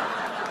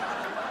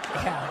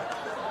 Yeah.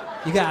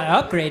 You got to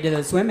upgrade to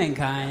the swimming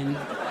kind.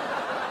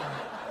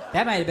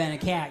 That might have been a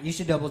cat. You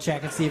should double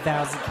check and see if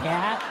that was a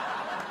cat.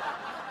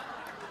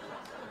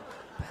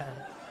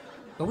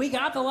 But we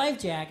got the life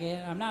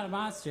jacket. I'm not a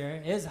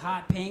monster. It was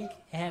hot pink.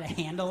 It had a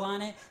handle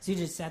on it. So you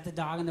just set the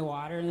dog in the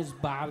water and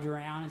just bobbed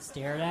around and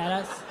stared at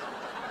us.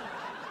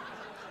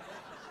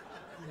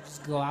 We'd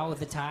just go out with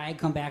the tide,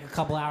 come back a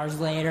couple hours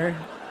later.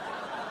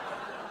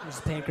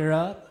 Just pick her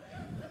up.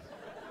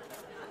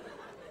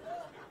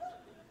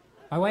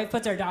 My wife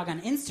puts our dog on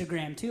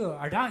Instagram, too.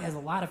 Our dog has a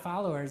lot of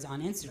followers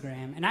on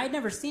Instagram, and I had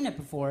never seen it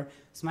before,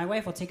 so my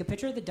wife will take a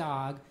picture of the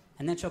dog,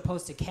 and then she'll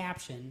post a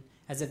caption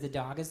as if the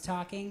dog is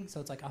talking. So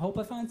it's like, I hope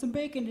I found some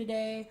bacon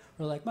today,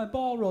 or like, my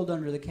ball rolled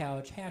under the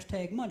couch,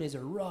 hashtag Mondays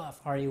are rough,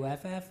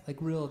 R-U-F-F, like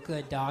real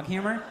good dog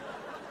humor.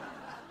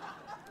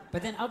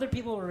 But then other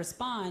people will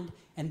respond,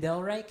 and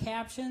they'll write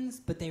captions,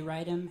 but they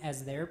write them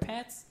as their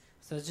pets,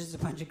 so it's just a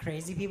bunch of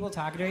crazy people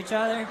talking to each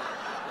other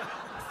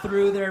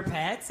through their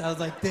pets. I was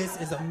like, this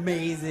is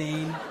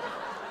amazing.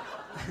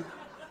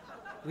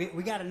 we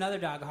got another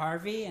dog,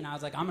 Harvey, and I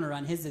was like, I'm going to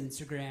run his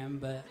Instagram,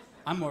 but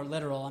I'm more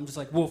literal. I'm just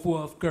like, woof,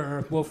 woof,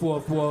 grr, woof,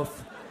 woof,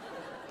 woof.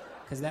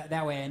 Because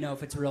that way I know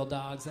if it's real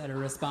dogs that are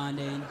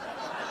responding.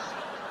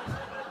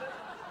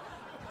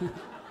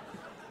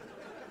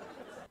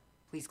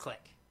 Please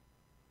click.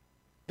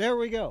 There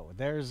we go.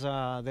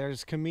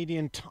 There's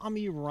comedian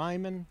Tommy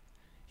Ryman.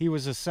 He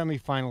was a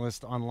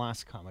semifinalist on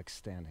Last Comic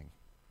Standing.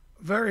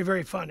 Very,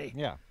 very funny.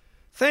 Yeah.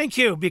 Thank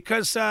you,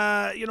 because,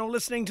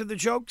 listening to the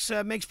jokes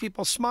makes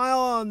people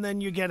smile, and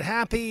then you get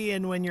happy,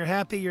 and when you're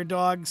happy, your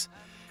dogs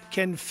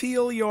can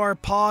feel your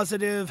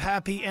positive,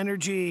 happy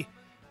energy.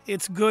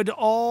 It's good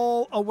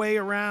all the way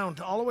around.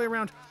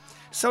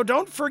 So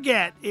don't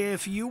forget,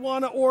 if you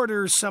want to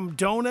order some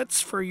donuts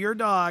for your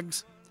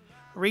dogs,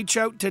 reach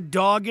out to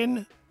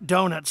Doggin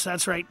Donuts.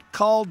 That's right.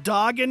 Call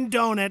Doggin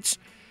Donuts,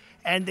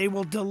 and they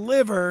will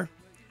deliver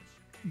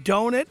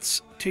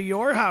donuts to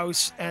your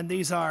house. And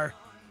these are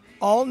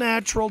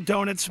all-natural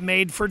donuts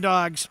made for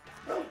dogs.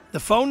 The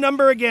phone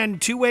number again,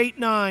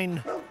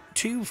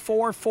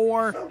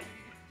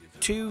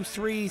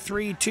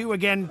 289-244-2332.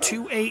 Again,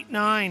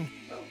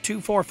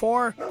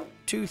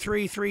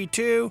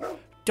 289-244-2332.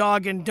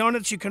 Doggin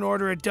Donuts. You can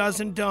order a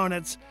dozen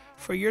donuts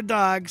for your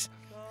dogs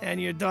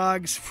and your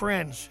dog's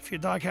friends. If your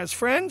dog has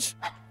friends,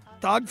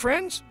 dog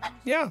friends,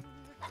 yeah,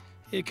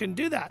 you can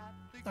do that.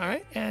 All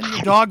right? And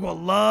your dog will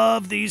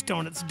love these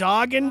donuts.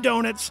 Doggin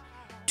Donuts,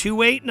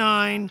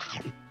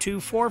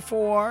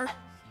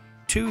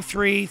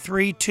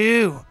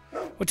 289-244-2332.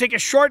 We'll take a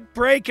short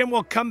break and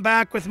we'll come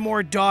back with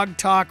more dog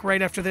talk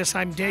right after this.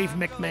 I'm Dave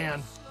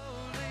McMahon.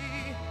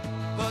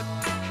 But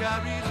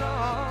carries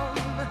on,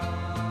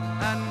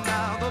 and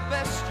now the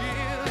best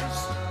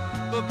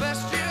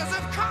years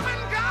have come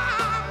and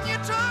gone. You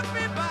took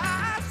me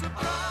by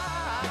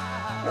surprise.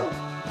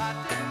 I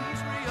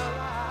didn't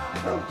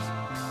realize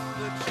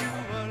that you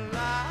were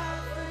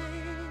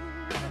laughing.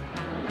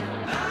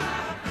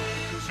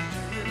 'Cause you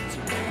did it to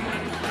me,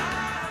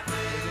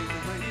 the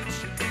way it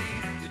should be.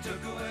 You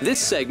took away. This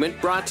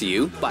segment brought to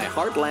you by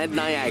Heartland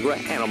Niagara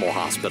Animal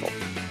Hospital.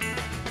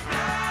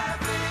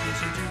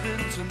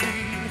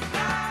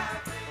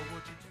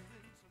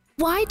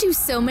 Why do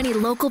so many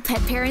local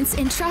pet parents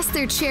entrust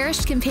their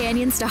cherished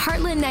companions to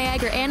Heartland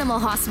Niagara Animal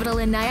Hospital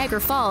in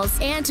Niagara Falls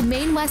and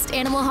Maine West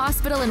Animal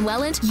Hospital in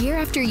Welland year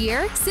after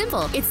year?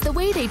 Simple. It's the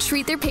way they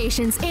treat their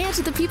patients and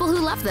the people who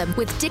love them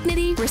with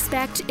dignity,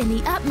 respect, and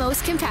the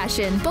utmost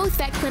compassion. Both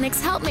vet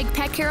clinics help make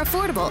pet care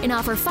affordable and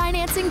offer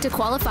financing to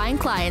qualifying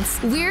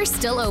clients. We're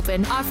still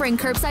open, offering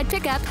curbside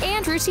pickup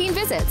and routine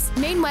visits.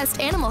 Maine West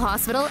Animal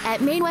Hospital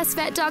at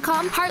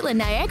mainwestvet.com, Heartland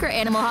Niagara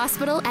Animal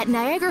Hospital at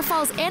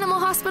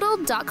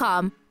niagarafallsanimalhospital.com.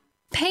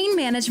 Pain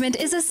management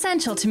is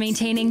essential to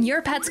maintaining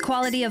your pet's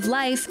quality of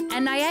life,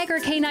 and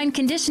Niagara Canine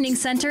Conditioning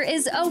Center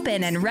is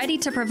open and ready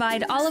to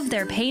provide all of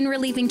their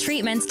pain-relieving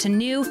treatments to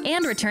new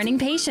and returning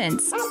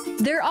patients.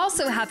 They're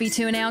also happy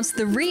to announce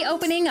the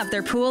reopening of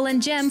their pool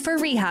and gym for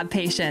rehab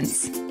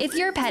patients. If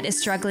your pet is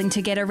struggling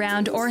to get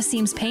around or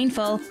seems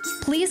painful,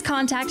 please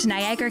contact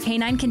Niagara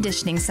Canine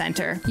Conditioning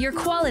Center, your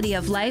quality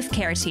of life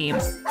care team.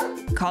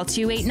 Call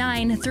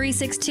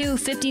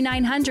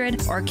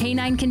 289-362-5900 or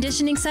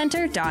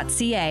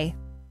canineconditioningcenter.ca.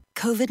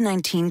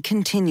 COVID-19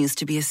 continues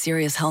to be a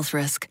serious health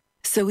risk,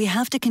 so we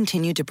have to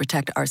continue to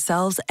protect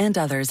ourselves and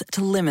others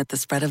to limit the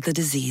spread of the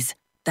disease.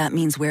 That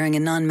means wearing a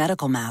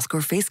non-medical mask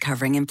or face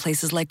covering in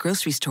places like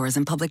grocery stores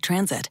and public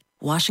transit,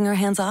 washing our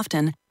hands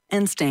often,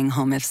 and staying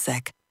home if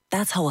sick.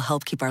 That's how we'll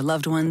help keep our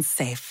loved ones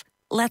safe.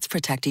 Let's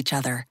protect each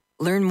other.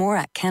 Learn more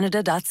at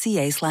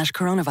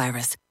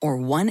canada.ca/coronavirus or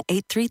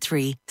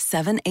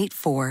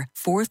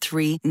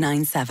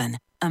 1-833-784-4397.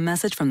 A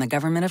message from the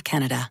Government of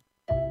Canada.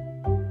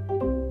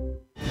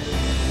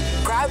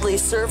 Proudly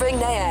serving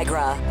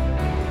Niagara.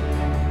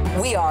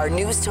 We are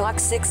News Talk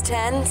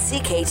 610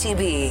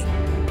 CKTB.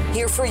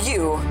 Here for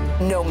you,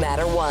 no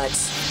matter what.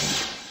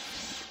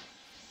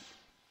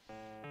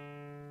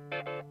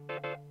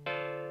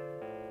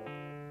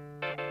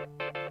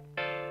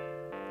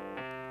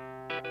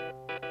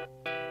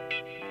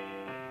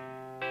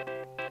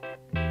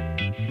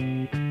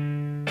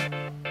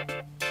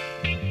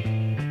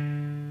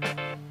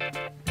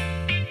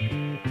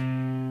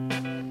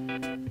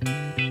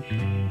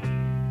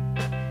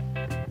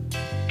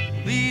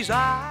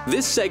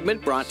 This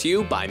segment brought to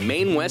you by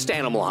Maine West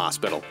Animal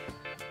Hospital.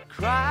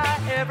 Cry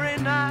every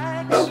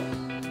night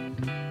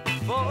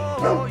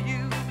for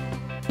you.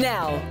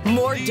 Now,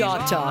 more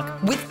Dog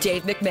Talk with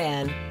Dave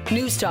McMahon.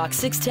 News Talk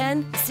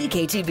 610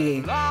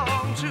 CKTB.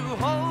 Long to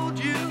hold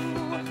you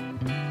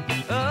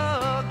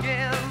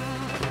again.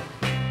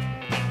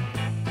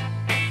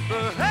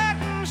 The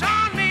heaven's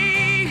on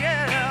me,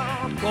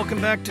 yeah.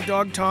 Welcome back to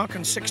Dog Talk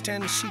on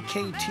 610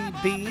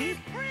 CKTB.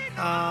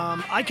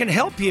 I can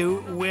help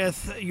you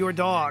with your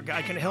dog.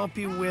 I can help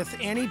you with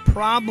any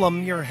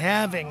problem you're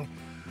having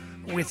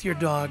with your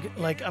dog.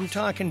 Like, I'm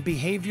talking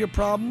behavior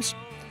problems.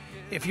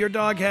 If your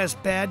dog has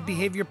bad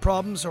behavior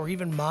problems or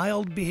even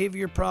mild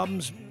behavior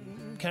problems,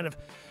 kind of,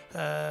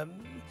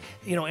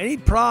 any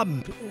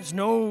problem is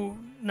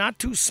not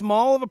too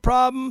small of a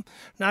problem,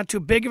 not too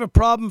big of a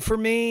problem for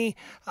me.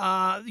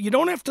 You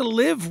don't have to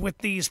live with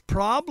these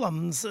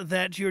problems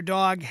that your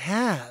dog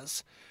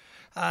has.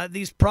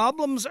 These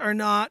problems are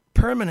not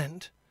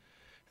permanent.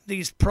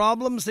 These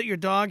problems that your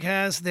dog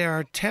has, they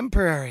are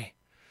temporary.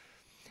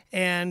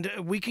 And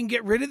we can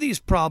get rid of these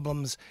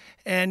problems.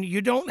 And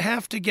you don't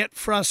have to get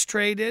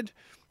frustrated.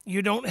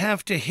 You don't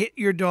have to hit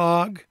your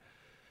dog.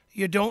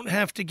 You don't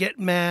have to get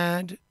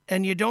mad.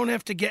 And you don't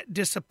have to get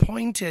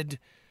disappointed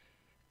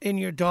in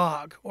your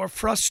dog or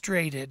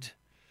frustrated.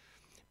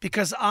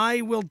 Because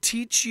I will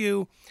teach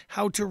you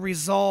how to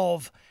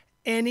resolve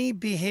any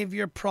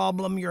behavior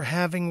problem you're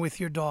having with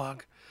your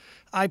dog.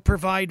 I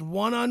provide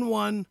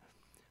one-on-one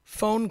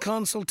phone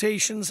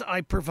consultations.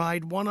 I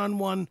provide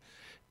one-on-one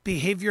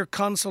behavior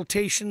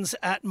consultations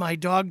at my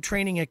dog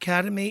training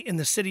academy in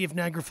the city of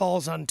Niagara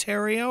Falls,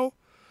 Ontario.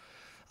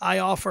 I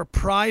offer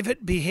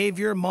private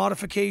behavior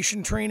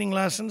modification training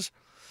lessons,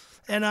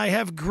 and I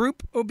have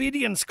group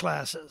obedience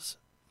classes.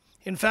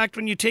 In fact,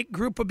 when you take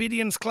group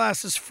obedience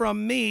classes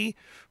from me,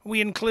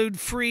 we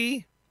include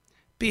free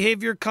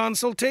behavior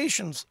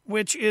consultations,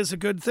 which is a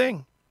good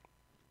thing.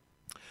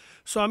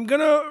 So I'm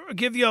going to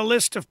give you a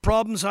list of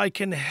problems I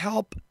can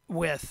help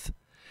with.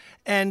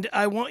 And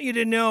I want you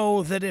to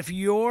know that if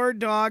your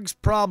dog's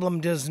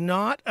problem does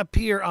not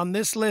appear on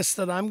this list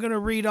that I'm going to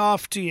read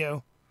off to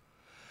you,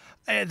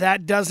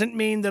 that doesn't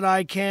mean that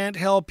I can't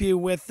help you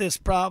with this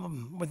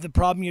problem, with the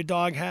problem your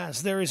dog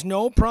has. There is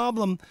no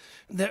problem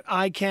that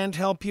I can't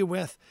help you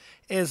with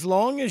as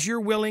long as you're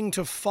willing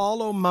to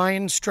follow my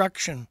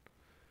instruction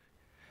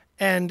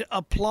and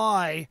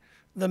apply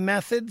the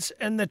methods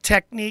and the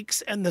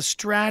techniques and the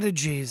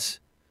strategies.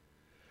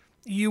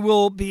 You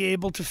will be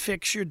able to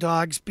fix your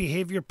dog's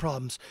behavior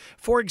problems.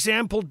 For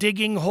example,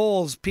 digging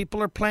holes.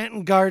 People are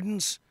planting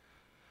gardens.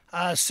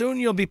 Soon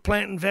you'll be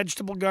planting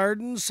vegetable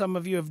gardens. Some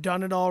of you have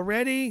done it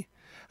already.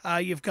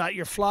 You've got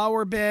your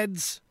flower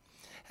beds,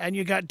 and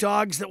you got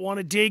dogs that want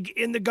to dig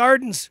in the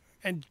gardens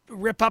and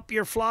rip up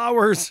your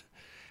flowers.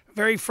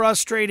 Very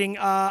frustrating.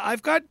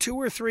 I've got 2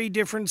 or 3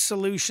 different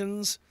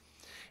solutions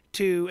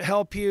to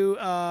help you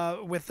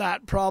with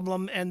that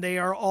problem, and they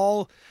are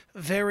all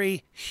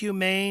very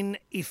humane,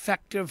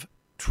 effective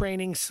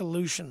training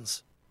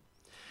solutions.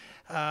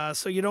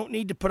 So you don't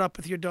need to put up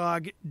with your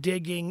dog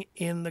digging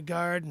in the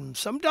garden.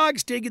 Some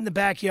dogs dig in the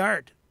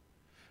backyard.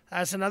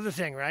 That's another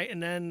thing, right?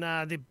 And then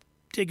they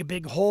dig a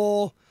big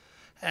hole,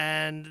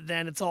 and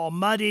then it's all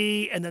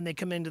muddy, and then they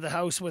come into the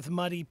house with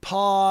muddy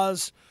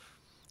paws,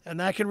 and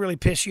that can really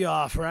piss you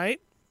off, right?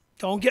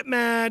 Don't get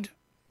mad.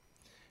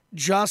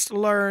 Just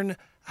learn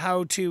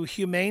how to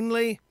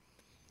humanely,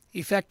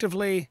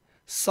 effectively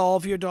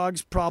solve your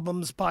dog's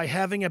problems by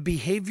having a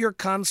behavior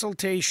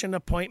consultation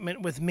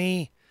appointment with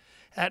me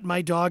at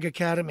my dog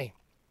academy.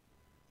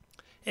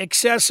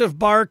 Excessive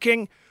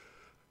barking,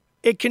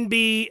 it can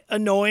be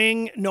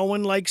annoying. No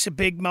one likes a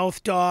big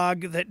mouth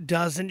dog that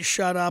doesn't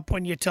shut up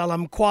when you tell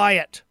him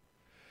quiet.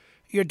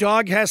 Your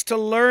dog has to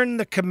learn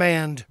the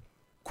command,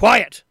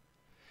 quiet,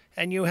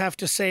 and you have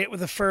to say it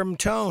with a firm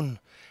tone.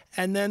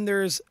 And then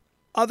there's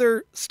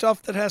other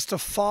stuff that has to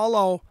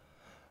follow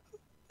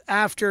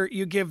after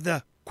you give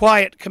the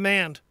quiet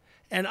command.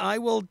 And I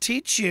will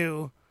teach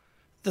you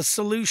the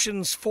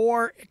solutions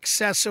for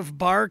excessive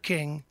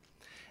barking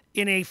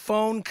in a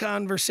phone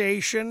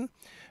conversation,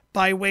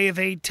 by way of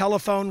a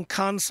telephone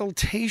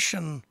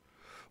consultation,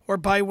 or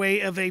by way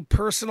of a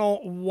personal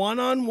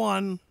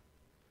one-on-one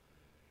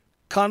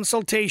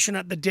consultation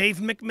at the Dave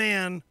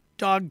McMahon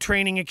Dog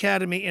Training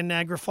Academy in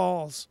Niagara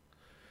Falls.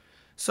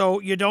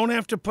 So you don't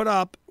have to put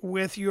up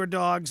with your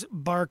dog's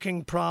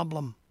barking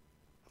problem,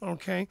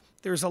 okay?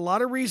 There's a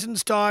lot of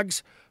reasons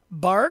dogs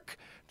bark.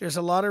 There's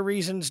a lot of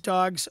reasons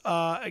dogs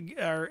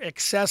are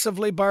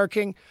excessively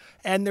barking,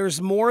 and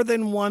there's more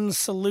than one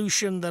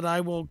solution that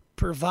I will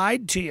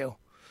provide to you.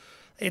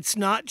 It's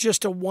not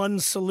just a one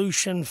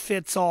solution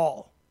fits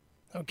all,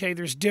 okay?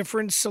 There's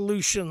different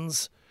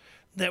solutions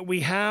that we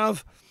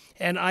have,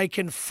 and I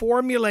can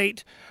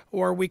formulate,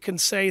 or we can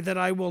say that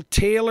I will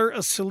tailor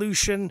a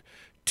solution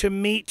to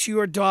meet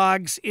your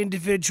dog's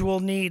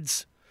individual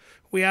needs.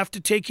 We have to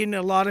take in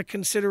a lot of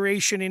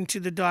consideration into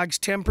the dog's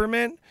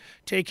temperament,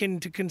 take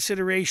into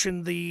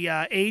consideration the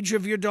age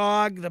of your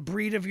dog, the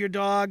breed of your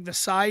dog, the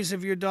size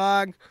of your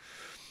dog,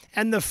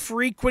 and the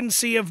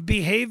frequency of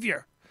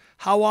behavior.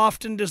 How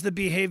often does the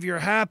behavior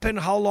happen?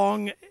 How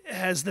long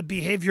has the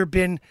behavior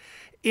been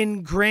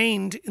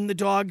ingrained in the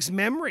dog's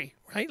memory,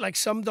 right? Like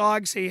some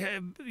dogs, they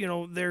have,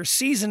 they're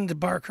seasoned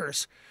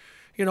barkers,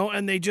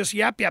 and they just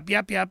yap, yap,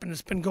 yap, yap, and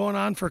it's been going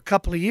on for a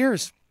couple of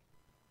years.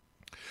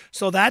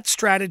 So that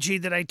strategy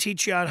that I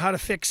teach you on how to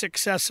fix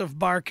excessive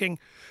barking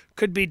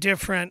could be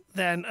different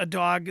than a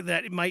dog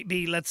that might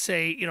be, let's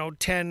say,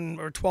 10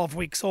 or 12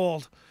 weeks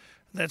old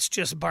that's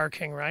just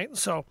barking, right?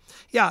 So,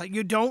 yeah,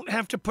 you don't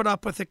have to put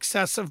up with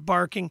excessive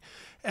barking.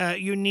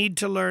 You need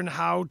to learn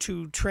how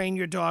to train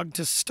your dog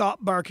to stop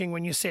barking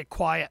when you say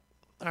quiet,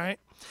 all right?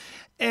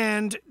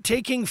 And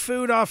taking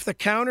food off the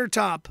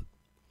countertop.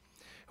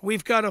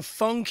 We've got a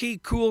funky,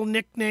 cool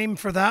nickname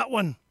for that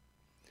one.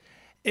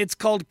 It's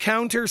called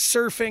counter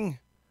surfing.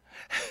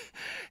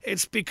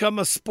 It's become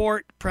a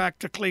sport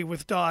practically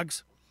with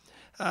dogs,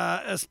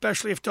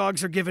 especially if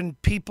dogs are given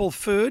people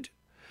food.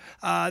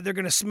 They're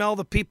going to smell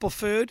the people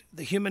food,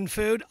 the human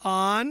food,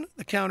 on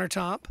the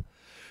countertop.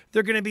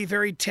 They're going to be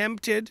very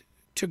tempted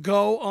to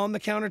go on the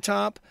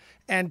countertop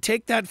and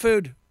take that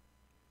food.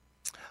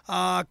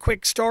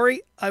 Quick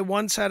story. I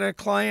once had a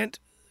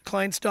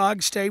client's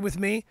dog stay with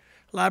me,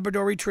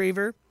 Labrador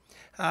Retriever.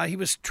 He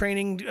was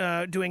training,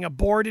 doing a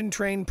board and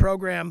train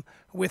program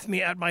with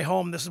me at my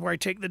home. This is where I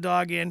take the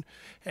dog in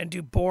and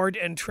do board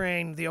and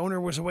train. The owner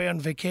was away on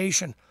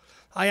vacation.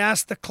 I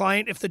asked the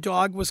client if the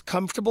dog was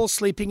comfortable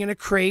sleeping in a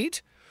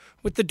crate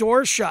with the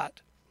door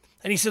shut.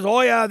 And he says,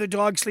 oh, yeah, the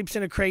dog sleeps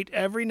in a crate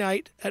every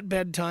night at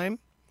bedtime,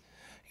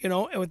 you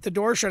know, and with the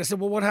door shut. I said,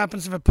 well, what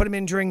happens if I put him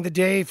in during the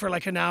day for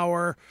like an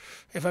hour?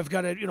 If I've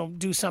got to, you know,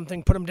 do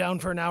something, put him down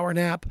for an hour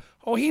nap.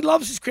 Oh, he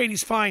loves his crate.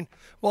 He's fine.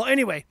 Well,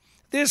 anyway,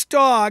 this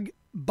dog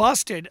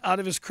busted out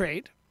of his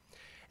crate,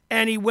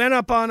 and he went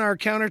up on our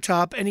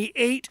countertop and he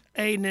ate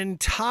an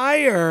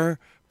entire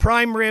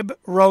prime rib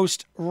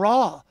roast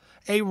raw.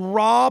 A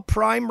raw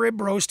prime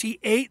rib roast. He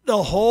ate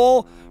the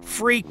whole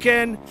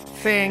freaking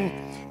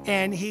thing.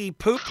 And he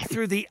pooped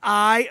through the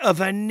eye of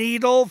a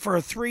needle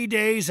for 3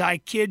 days. I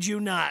kid you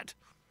not.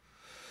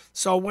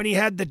 So when he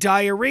had the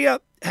diarrhea,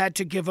 had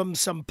to give him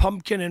some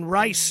pumpkin and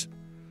rice,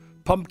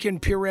 pumpkin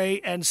puree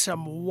and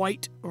some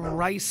white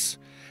rice.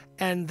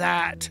 And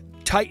that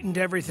tightened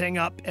everything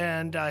up,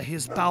 and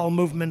his bowel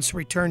movements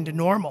returned to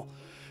normal.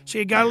 So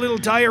you got a little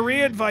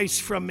diarrhea advice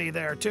from me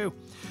there too.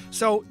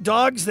 So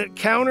dogs that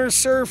counter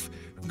surf,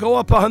 go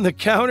up on the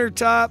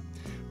countertop.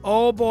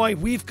 Oh boy,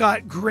 we've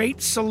got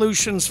great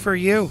solutions for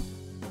you.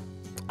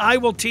 I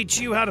will teach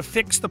you how to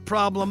fix the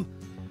problem.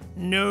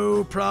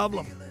 No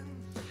problem.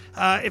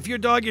 If your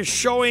dog is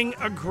showing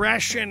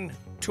aggression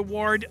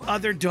toward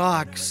other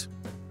dogs,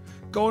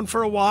 going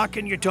for a walk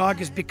and your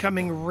dog is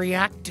becoming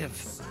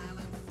reactive,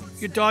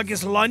 your dog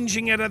is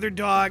lunging at other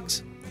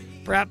dogs,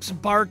 perhaps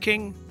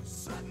barking,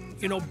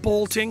 you know,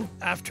 bolting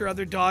after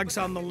other dogs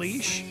on the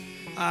leash,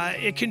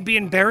 it can be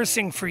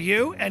embarrassing for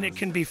you and it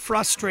can be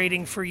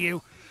frustrating for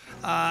you.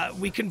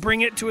 We can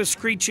bring it to a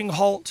screeching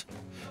halt.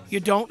 You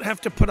don't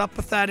have to put up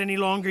with that any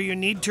longer. You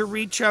need to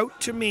reach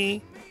out to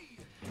me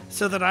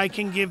so that I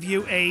can give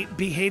you a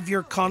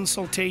behavior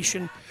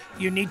consultation.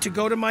 You need to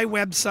go to my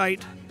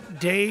website,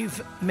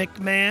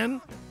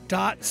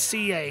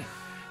 davemcmahon.ca.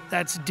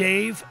 That's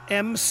Dave,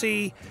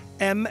 McMahon.ca.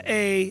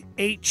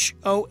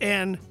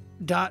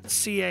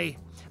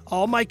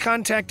 All my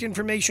contact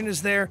information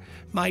is there.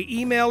 My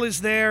email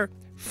is there.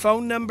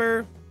 Phone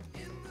number,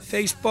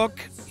 Facebook.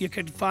 You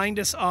can find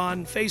us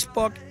on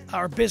Facebook.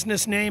 Our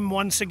business name,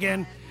 once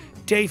again,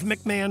 Dave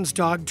McMahon's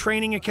Dog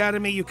Training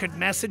Academy. You could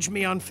message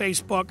me on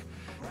Facebook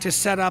to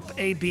set up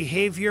a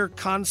behavior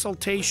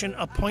consultation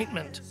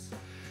appointment.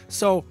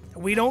 So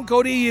we don't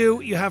go to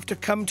you. You have to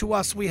come to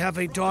us. We have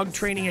a dog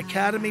training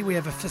academy. We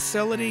have a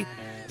facility.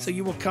 So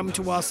you will come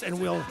to us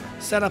and we'll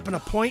set up an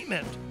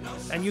appointment.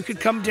 And you could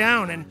come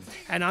down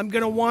and I'm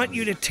going to want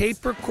you to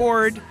tape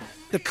record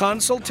the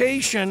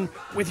consultation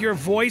with your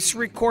voice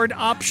record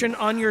option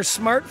on your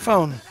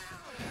smartphone.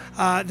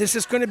 This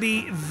is going to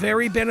be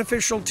very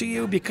beneficial to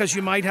you because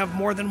you might have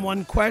more than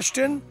one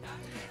question,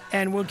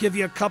 and we'll give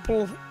you a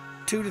couple,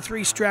 2 to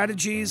 3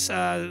 strategies,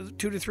 2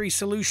 to 3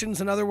 solutions,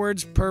 in other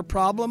words, per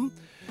problem,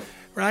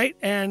 right?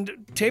 And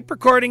tape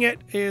recording it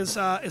is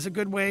a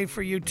good way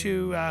for you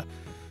to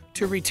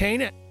retain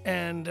it,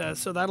 and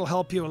so that'll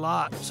help you a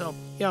lot. So,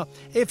 yeah,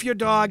 if your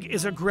dog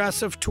is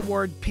aggressive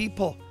toward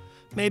people,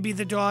 maybe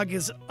the dog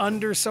is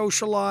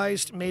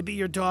under-socialized, maybe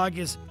your dog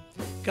has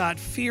got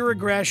fear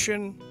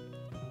aggression,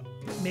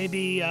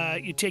 maybe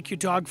you take your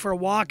dog for a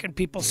walk and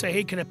people say,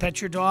 hey, can I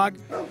pet your dog?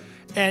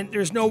 And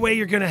there's no way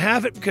you're going to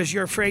have it because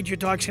you're afraid your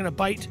dog's going to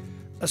bite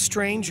a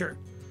stranger.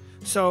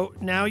 So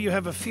now you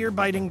have a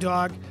fear-biting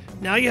dog.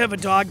 Now you have a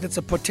dog that's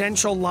a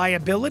potential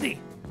liability.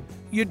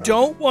 You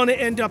don't want to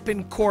end up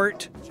in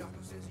court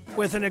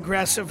with an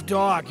aggressive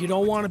dog. You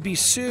don't want to be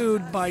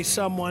sued by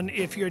someone.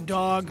 If your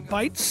dog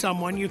bites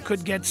someone, you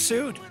could get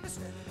sued.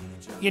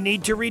 You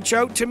need to reach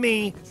out to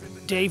me,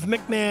 Dave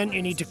McMahon.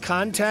 You need to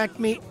contact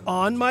me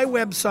on my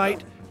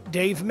website,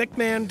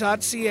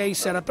 davemcmahon.ca.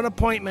 Set up an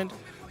appointment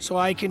so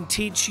I can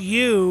teach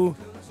you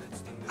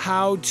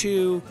how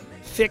to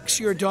fix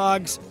your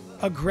dog's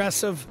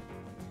aggressive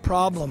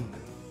problem.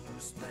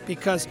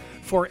 Because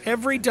for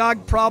every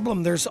dog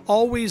problem, there's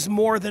always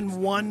more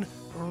than one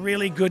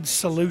really good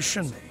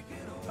solution.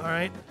 All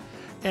right?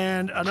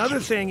 And another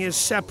thing is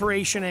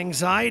separation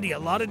anxiety. A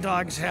lot of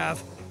dogs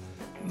have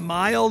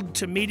mild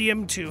to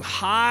medium to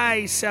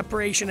high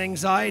separation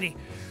anxiety.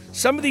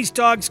 Some of these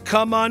dogs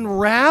come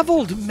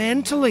unraveled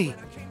mentally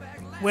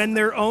when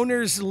their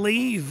owners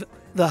leave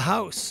the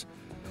house.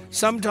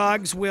 Some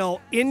dogs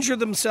will injure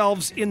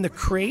themselves in the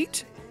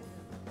crate,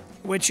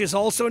 which is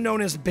also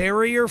known as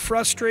barrier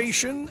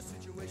frustration.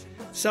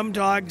 Some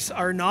dogs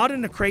are not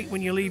in the crate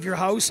when you leave your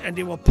house, and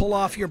they will pull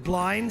off your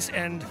blinds,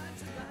 and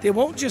they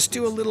won't just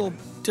do a little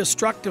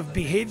destructive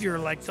behavior,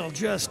 like they'll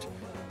just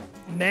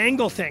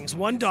mangle things.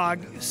 One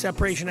dog,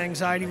 separation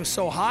anxiety was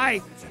so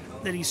high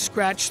that he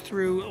scratched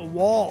through a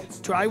wall,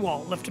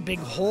 drywall, left a big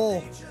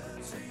hole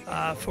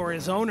for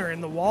his owner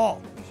in the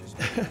wall.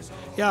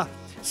 Yeah,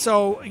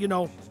 so, you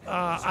know,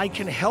 I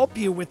can help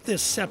you with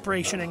this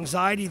separation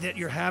anxiety that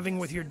you're having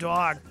with your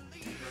dog.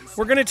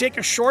 We're going to take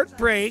a short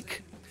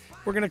break.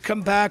 We're going to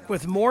come back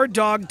with more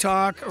dog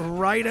talk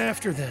right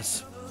after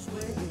this.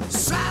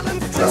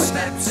 Silent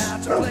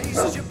footsteps to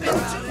places you've been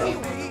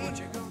to.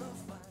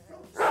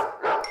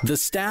 The The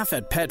staff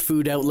at Pet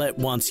Food Outlet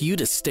wants you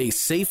to stay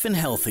safe and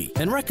healthy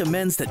and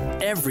recommends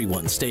that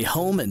everyone stay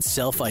home and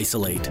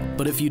self-isolate.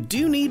 But if you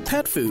do need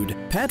pet food,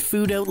 Pet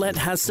Food Outlet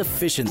has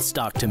sufficient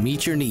stock to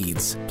meet your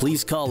needs.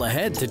 Please call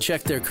ahead to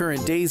check their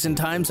current days and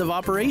times of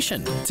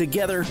operation.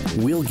 Together,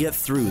 we'll get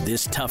through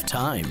this tough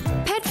time.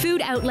 Pet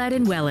Food Outlet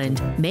in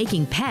Welland,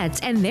 making pets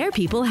and their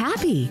people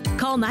happy.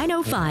 Call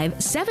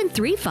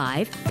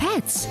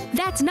 905-735-PETS.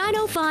 That's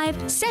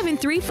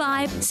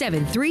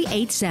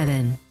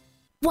 905-735-7387.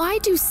 Why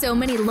do so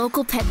many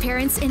local pet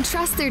parents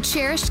entrust their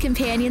cherished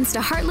companions to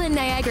Heartland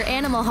Niagara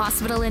Animal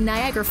Hospital in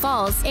Niagara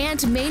Falls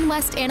and Maine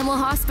West Animal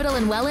Hospital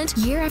in Welland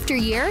year after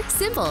year?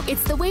 Simple.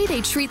 It's the way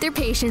they treat their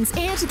patients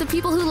and the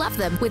people who love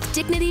them with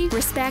dignity,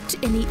 respect,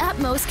 and the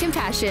utmost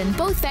compassion.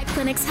 Both vet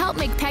clinics help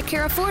make pet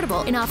care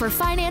affordable and offer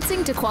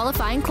financing to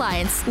qualifying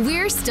clients.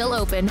 We're still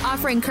open,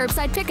 offering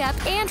curbside pickup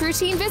and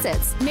routine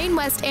visits. Maine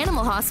West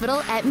Animal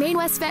Hospital at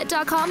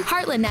mainwestvet.com,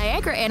 Heartland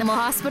Niagara Animal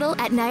Hospital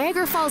at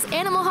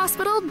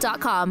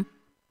niagarafallsanimalhospital.com.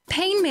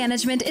 Pain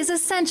management is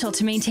essential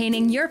to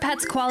maintaining your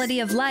pet's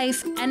quality of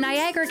life, and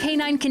Niagara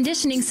Canine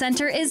Conditioning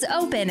Center is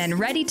open and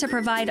ready to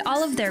provide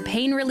all of their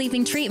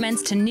pain-relieving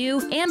treatments to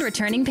new and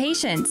returning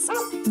patients.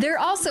 They're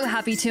also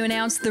happy to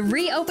announce the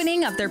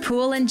reopening of their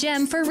pool and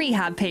gym for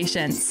rehab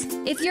patients.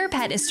 If your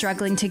pet is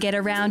struggling to get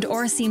around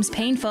or seems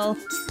painful,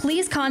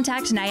 please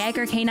contact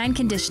Niagara Canine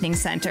Conditioning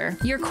Center,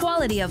 your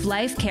quality of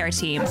life care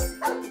team.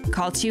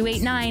 Call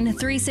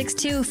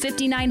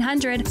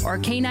 289-362-5900 or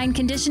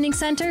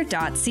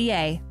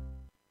canineconditioningcenter.ca.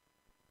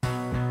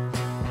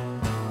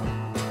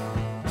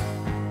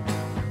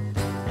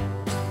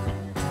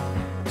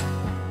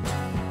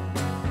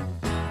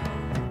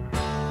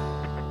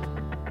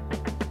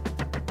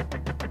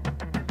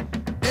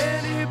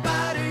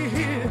 Anybody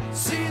here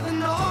see the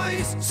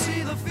noise,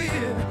 see the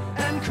fear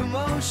and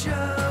commotion?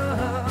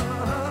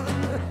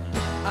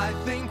 I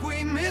think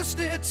we missed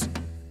it.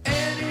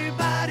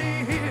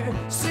 Anybody here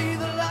see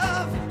the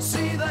love,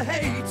 see the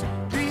hate,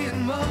 the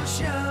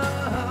emotion?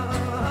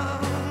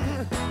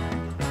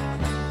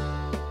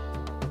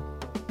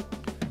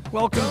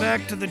 Welcome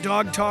back to the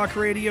Dog Talk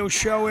Radio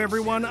Show,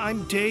 everyone.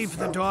 I'm Dave,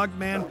 the Dog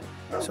Man.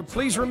 So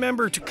please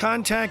remember to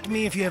contact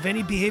me if you have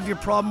any behavior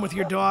problem with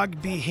your dog.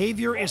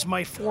 Behavior is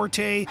my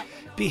forte.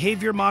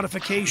 Behavior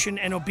modification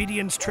and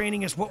obedience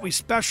training is what we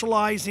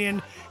specialize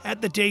in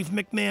at the Dave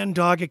McMahon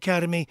Dog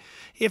Academy.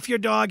 If your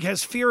dog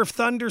has fear of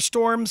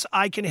thunderstorms,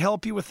 I can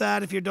help you with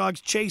that. If your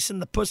dog's chasing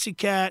the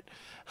pussycat,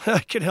 I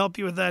can help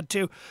you with that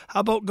too.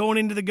 How about going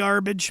into the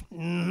garbage?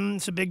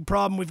 It's a big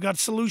problem. We've got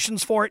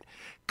solutions for it.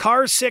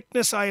 Car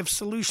sickness, I have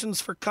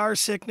solutions for car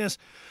sickness.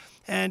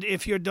 And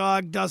if your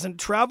dog doesn't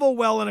travel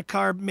well in a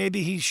car,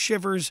 maybe he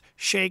shivers,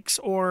 shakes,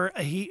 or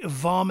he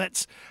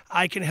vomits,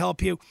 I can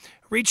help you.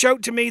 Reach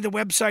out to me. The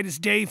website is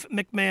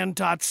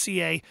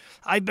davemcmahon.ca.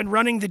 I've been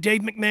running the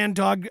Dave McMahon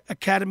Dog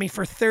Academy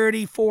for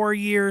 34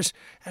 years,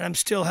 and I'm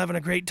still having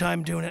a great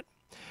time doing it.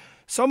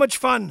 So much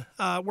fun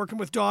working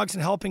with dogs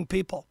and helping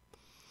people.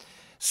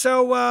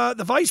 So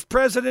the vice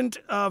president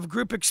of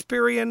group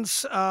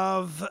experience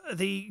of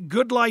the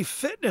Good Life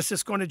Fitness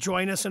is going to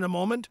join us in a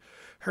moment.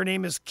 Her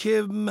name is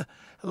Kim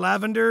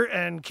Lavender,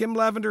 and Kim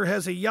Lavender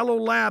has a yellow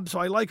lab, so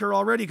I like her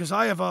already because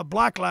I have a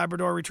black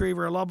Labrador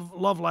Retriever. I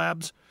love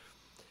labs.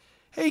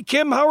 Hey,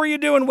 Kim, how are you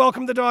doing?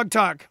 Welcome to Dog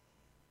Talk.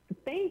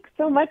 Thanks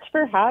so much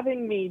for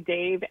having me,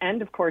 Dave,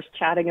 and of course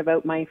chatting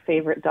about my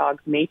favorite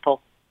dog,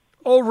 Maple.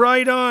 Oh,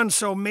 right on.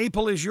 So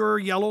Maple is your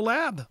yellow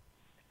lab.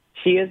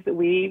 She is.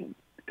 We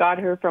got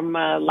her from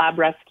Lab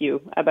Rescue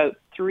about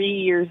 3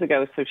 years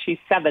ago, so she's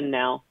 7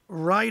 now.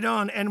 Right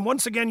on. And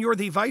once again, you're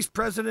the vice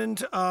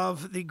president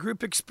of the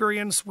group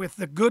experience with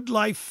the Good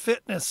Life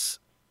Fitness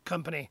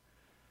Company.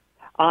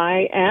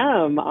 I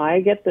am.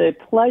 I get the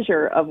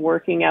pleasure of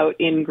working out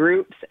in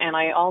groups, and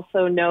I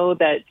also know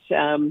that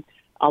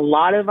a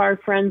lot of our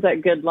friends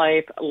at Good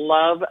Life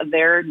love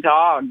their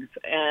dogs,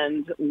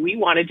 and we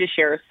wanted to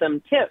share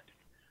some tips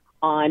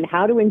on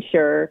how to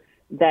ensure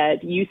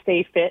that you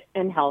stay fit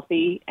and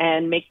healthy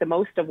and make the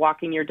most of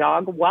walking your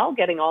dog while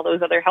getting all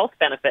those other health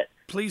benefits.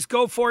 Please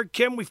go for it,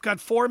 Kim. We've got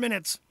 4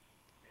 minutes.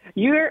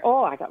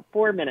 I got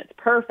 4 minutes.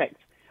 Perfect.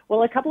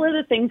 Well, a couple of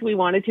the things we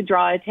wanted to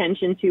draw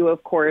attention to,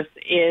 of course,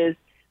 is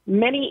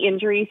many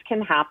injuries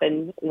can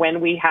happen when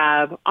we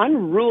have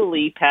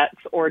unruly pets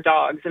or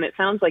dogs, and it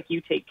sounds like you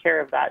take care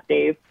of that,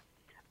 Dave.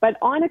 But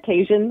on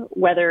occasion,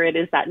 whether it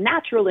is that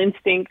natural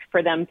instinct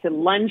for them to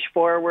lunge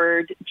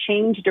forward,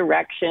 change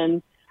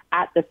direction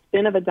at the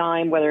spin of a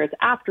dime, whether it's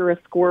after a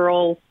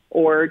squirrel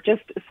or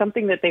just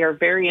something that they are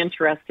very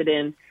interested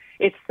in,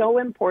 it's so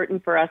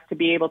important for us to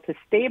be able to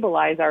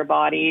stabilize our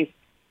bodies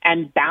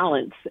and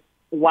balance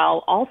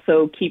while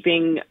also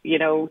keeping,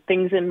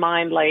 things in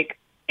mind like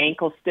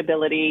ankle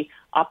stability,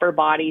 upper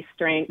body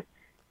strength.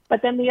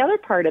 But then the other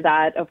part of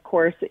that, of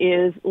course,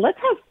 is let's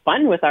have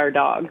fun with our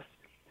dogs.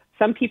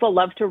 Some people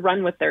love to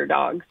run with their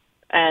dogs.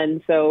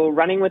 And so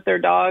running with their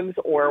dogs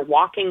or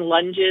walking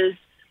lunges.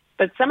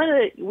 But some of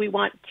the we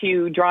want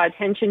to draw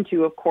attention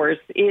to, of course,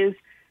 is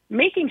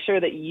making sure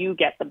that you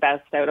get the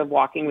best out of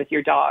walking with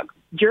your dog.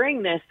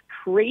 During this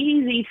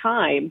crazy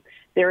time,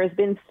 there has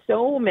been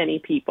so many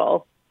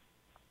people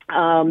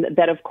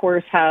that, of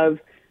course, have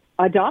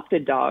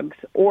adopted dogs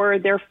or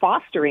they're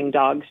fostering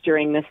dogs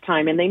during this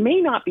time, and they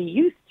may not be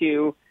used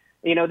to,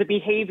 the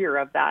behavior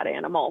of that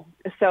animal.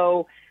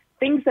 So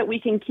things that we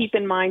can keep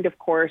in mind, of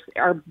course,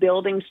 are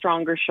building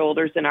stronger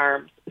shoulders and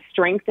arms,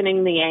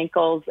 strengthening the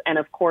ankles, and,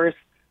 of course,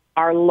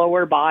 our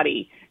lower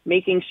body,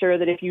 making sure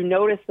that if you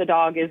notice the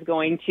dog is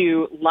going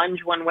to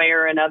lunge one way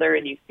or another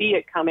and you see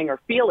it coming or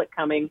feel it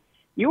coming,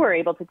 you are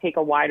able to take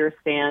a wider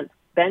stance,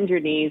 bend your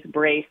knees,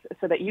 brace,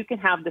 so that you can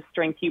have the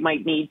strength you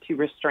might need to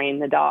restrain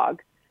the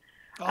dog.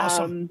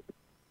 Awesome.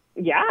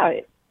 Yeah.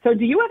 So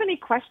do you have any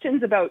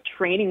questions about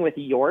training with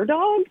your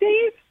dog,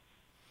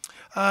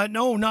 Dave?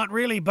 No, not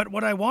really. But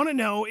what I want to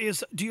know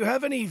is, do you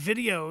have any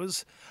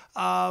videos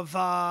of,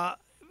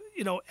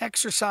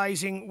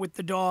 exercising with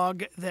the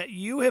dog that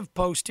you have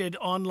posted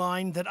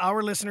online that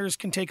our listeners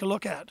can take a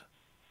look at?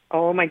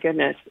 Oh, my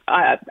goodness.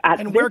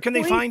 And where can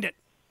they find it?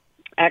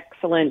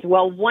 Excellent.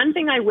 Well, one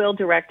thing I will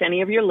direct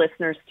any of your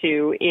listeners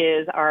to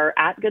is our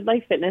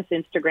 @GoodLifeFitness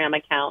Instagram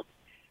account.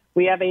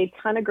 We have a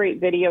ton of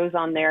great videos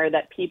on there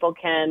that people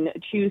can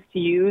choose to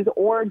use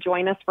or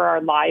join us for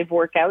our live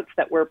workouts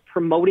that we're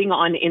promoting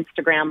on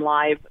Instagram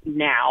Live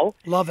now.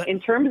 Love it. In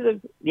terms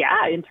of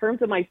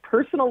my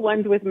personal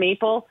ones with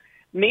Maple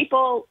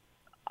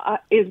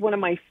is one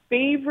of my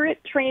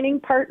favorite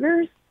training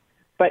partners,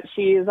 but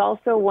she is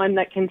also one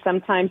that can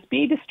sometimes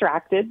be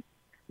distracted.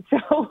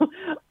 So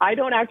I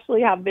don't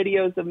actually have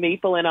videos of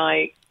Maple and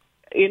I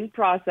in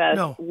process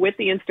with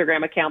the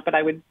Instagram account, but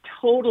I would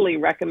totally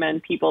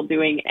recommend people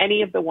doing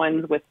any of the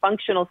ones with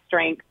functional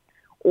strength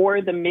or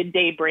the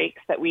midday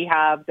breaks that we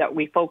have that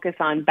we focus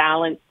on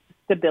balance,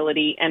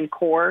 stability, and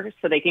core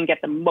so they can get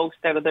the most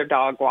out of their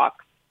dog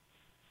walks.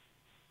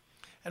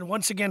 And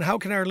once again, how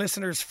can our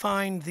listeners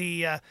find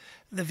the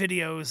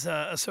videos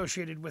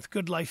associated with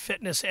Good Life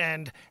Fitness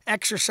and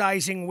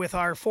exercising with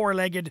our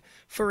four-legged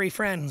furry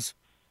friends?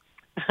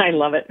 I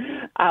love it.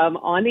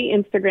 On the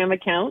Instagram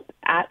account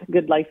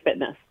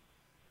 @GoodLifeFitness.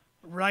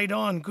 Right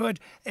on. Good.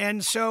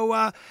 And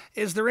so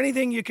is there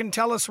anything you can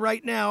tell us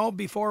right now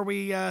before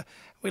we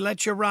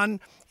let you run?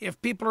 If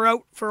people are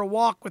out for a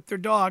walk with their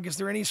dog, is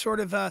there any sort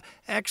of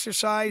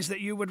exercise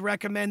that you would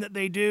recommend that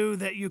they do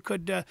that you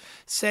could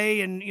say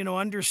in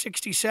under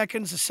 60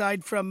 seconds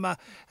aside from a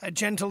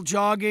gentle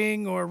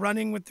jogging or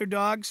running with their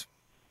dogs?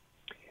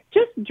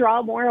 Just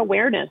draw more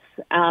awareness.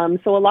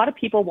 So a lot of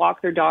people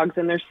walk their dogs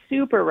and they're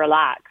super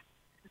relaxed.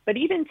 But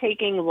even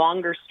taking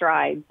longer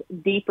strides,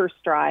 deeper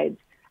strides,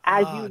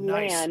 as you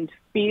land,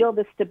 feel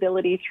the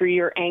stability through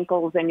your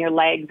ankles and your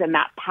legs and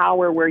that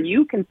power where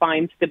you can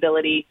find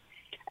stability,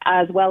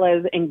 as well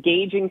as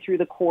engaging through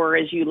the core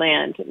as you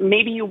land.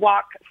 Maybe you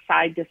walk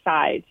side to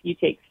side. You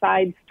take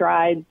side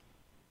strides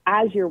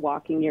as you're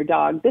walking your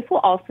dog. This will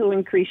also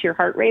increase your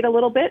heart rate a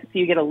little bit, so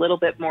you get a little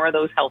bit more of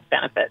those health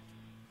benefits.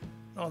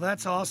 Oh,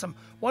 that's awesome.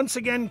 Once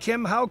again,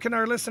 Kim, how can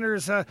our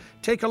listeners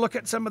take a look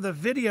at some of the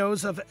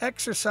videos of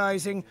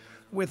exercising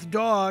with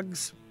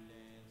dogs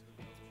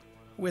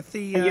with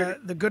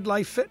the Good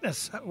Life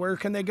Fitness? Where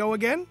can they go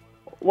again?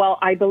 Well,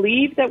 I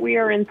believe that we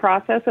are in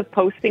process of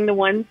posting the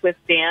ones with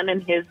Dan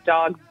and his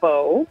dog,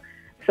 Bo.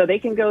 So they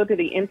can go to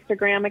the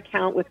Instagram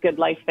account with Good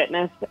Life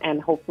Fitness,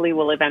 and hopefully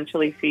we'll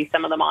eventually see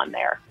some of them on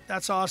there.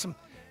 That's awesome.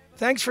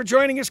 Thanks for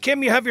joining us,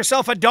 Kim. You have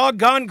yourself a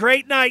doggone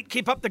great night.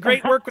 Keep up the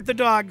great work with the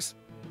dogs.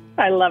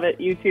 I love it.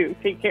 You too.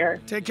 Take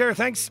care. Take care.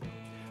 Thanks.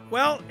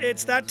 Well,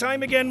 it's that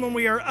time again when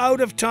we are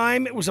out of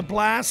time. It was a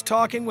blast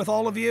talking with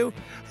all of you.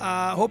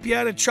 Hope you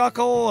had a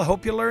chuckle. I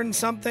hope you learned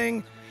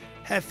something.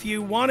 If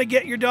you want to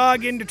get your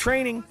dog into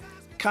training,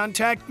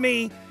 contact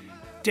me,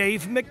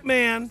 Dave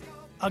McMahon.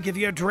 I'll give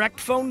you a direct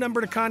phone number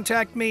to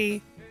contact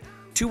me,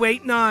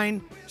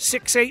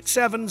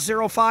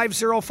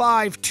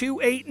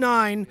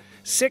 289-687-0505,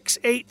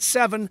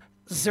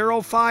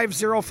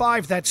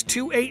 289-687-0505. That's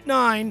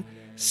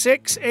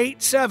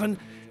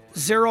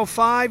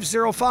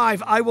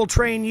 289-687-0505. I will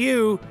train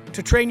you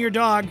to train your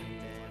dog.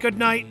 Good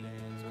night.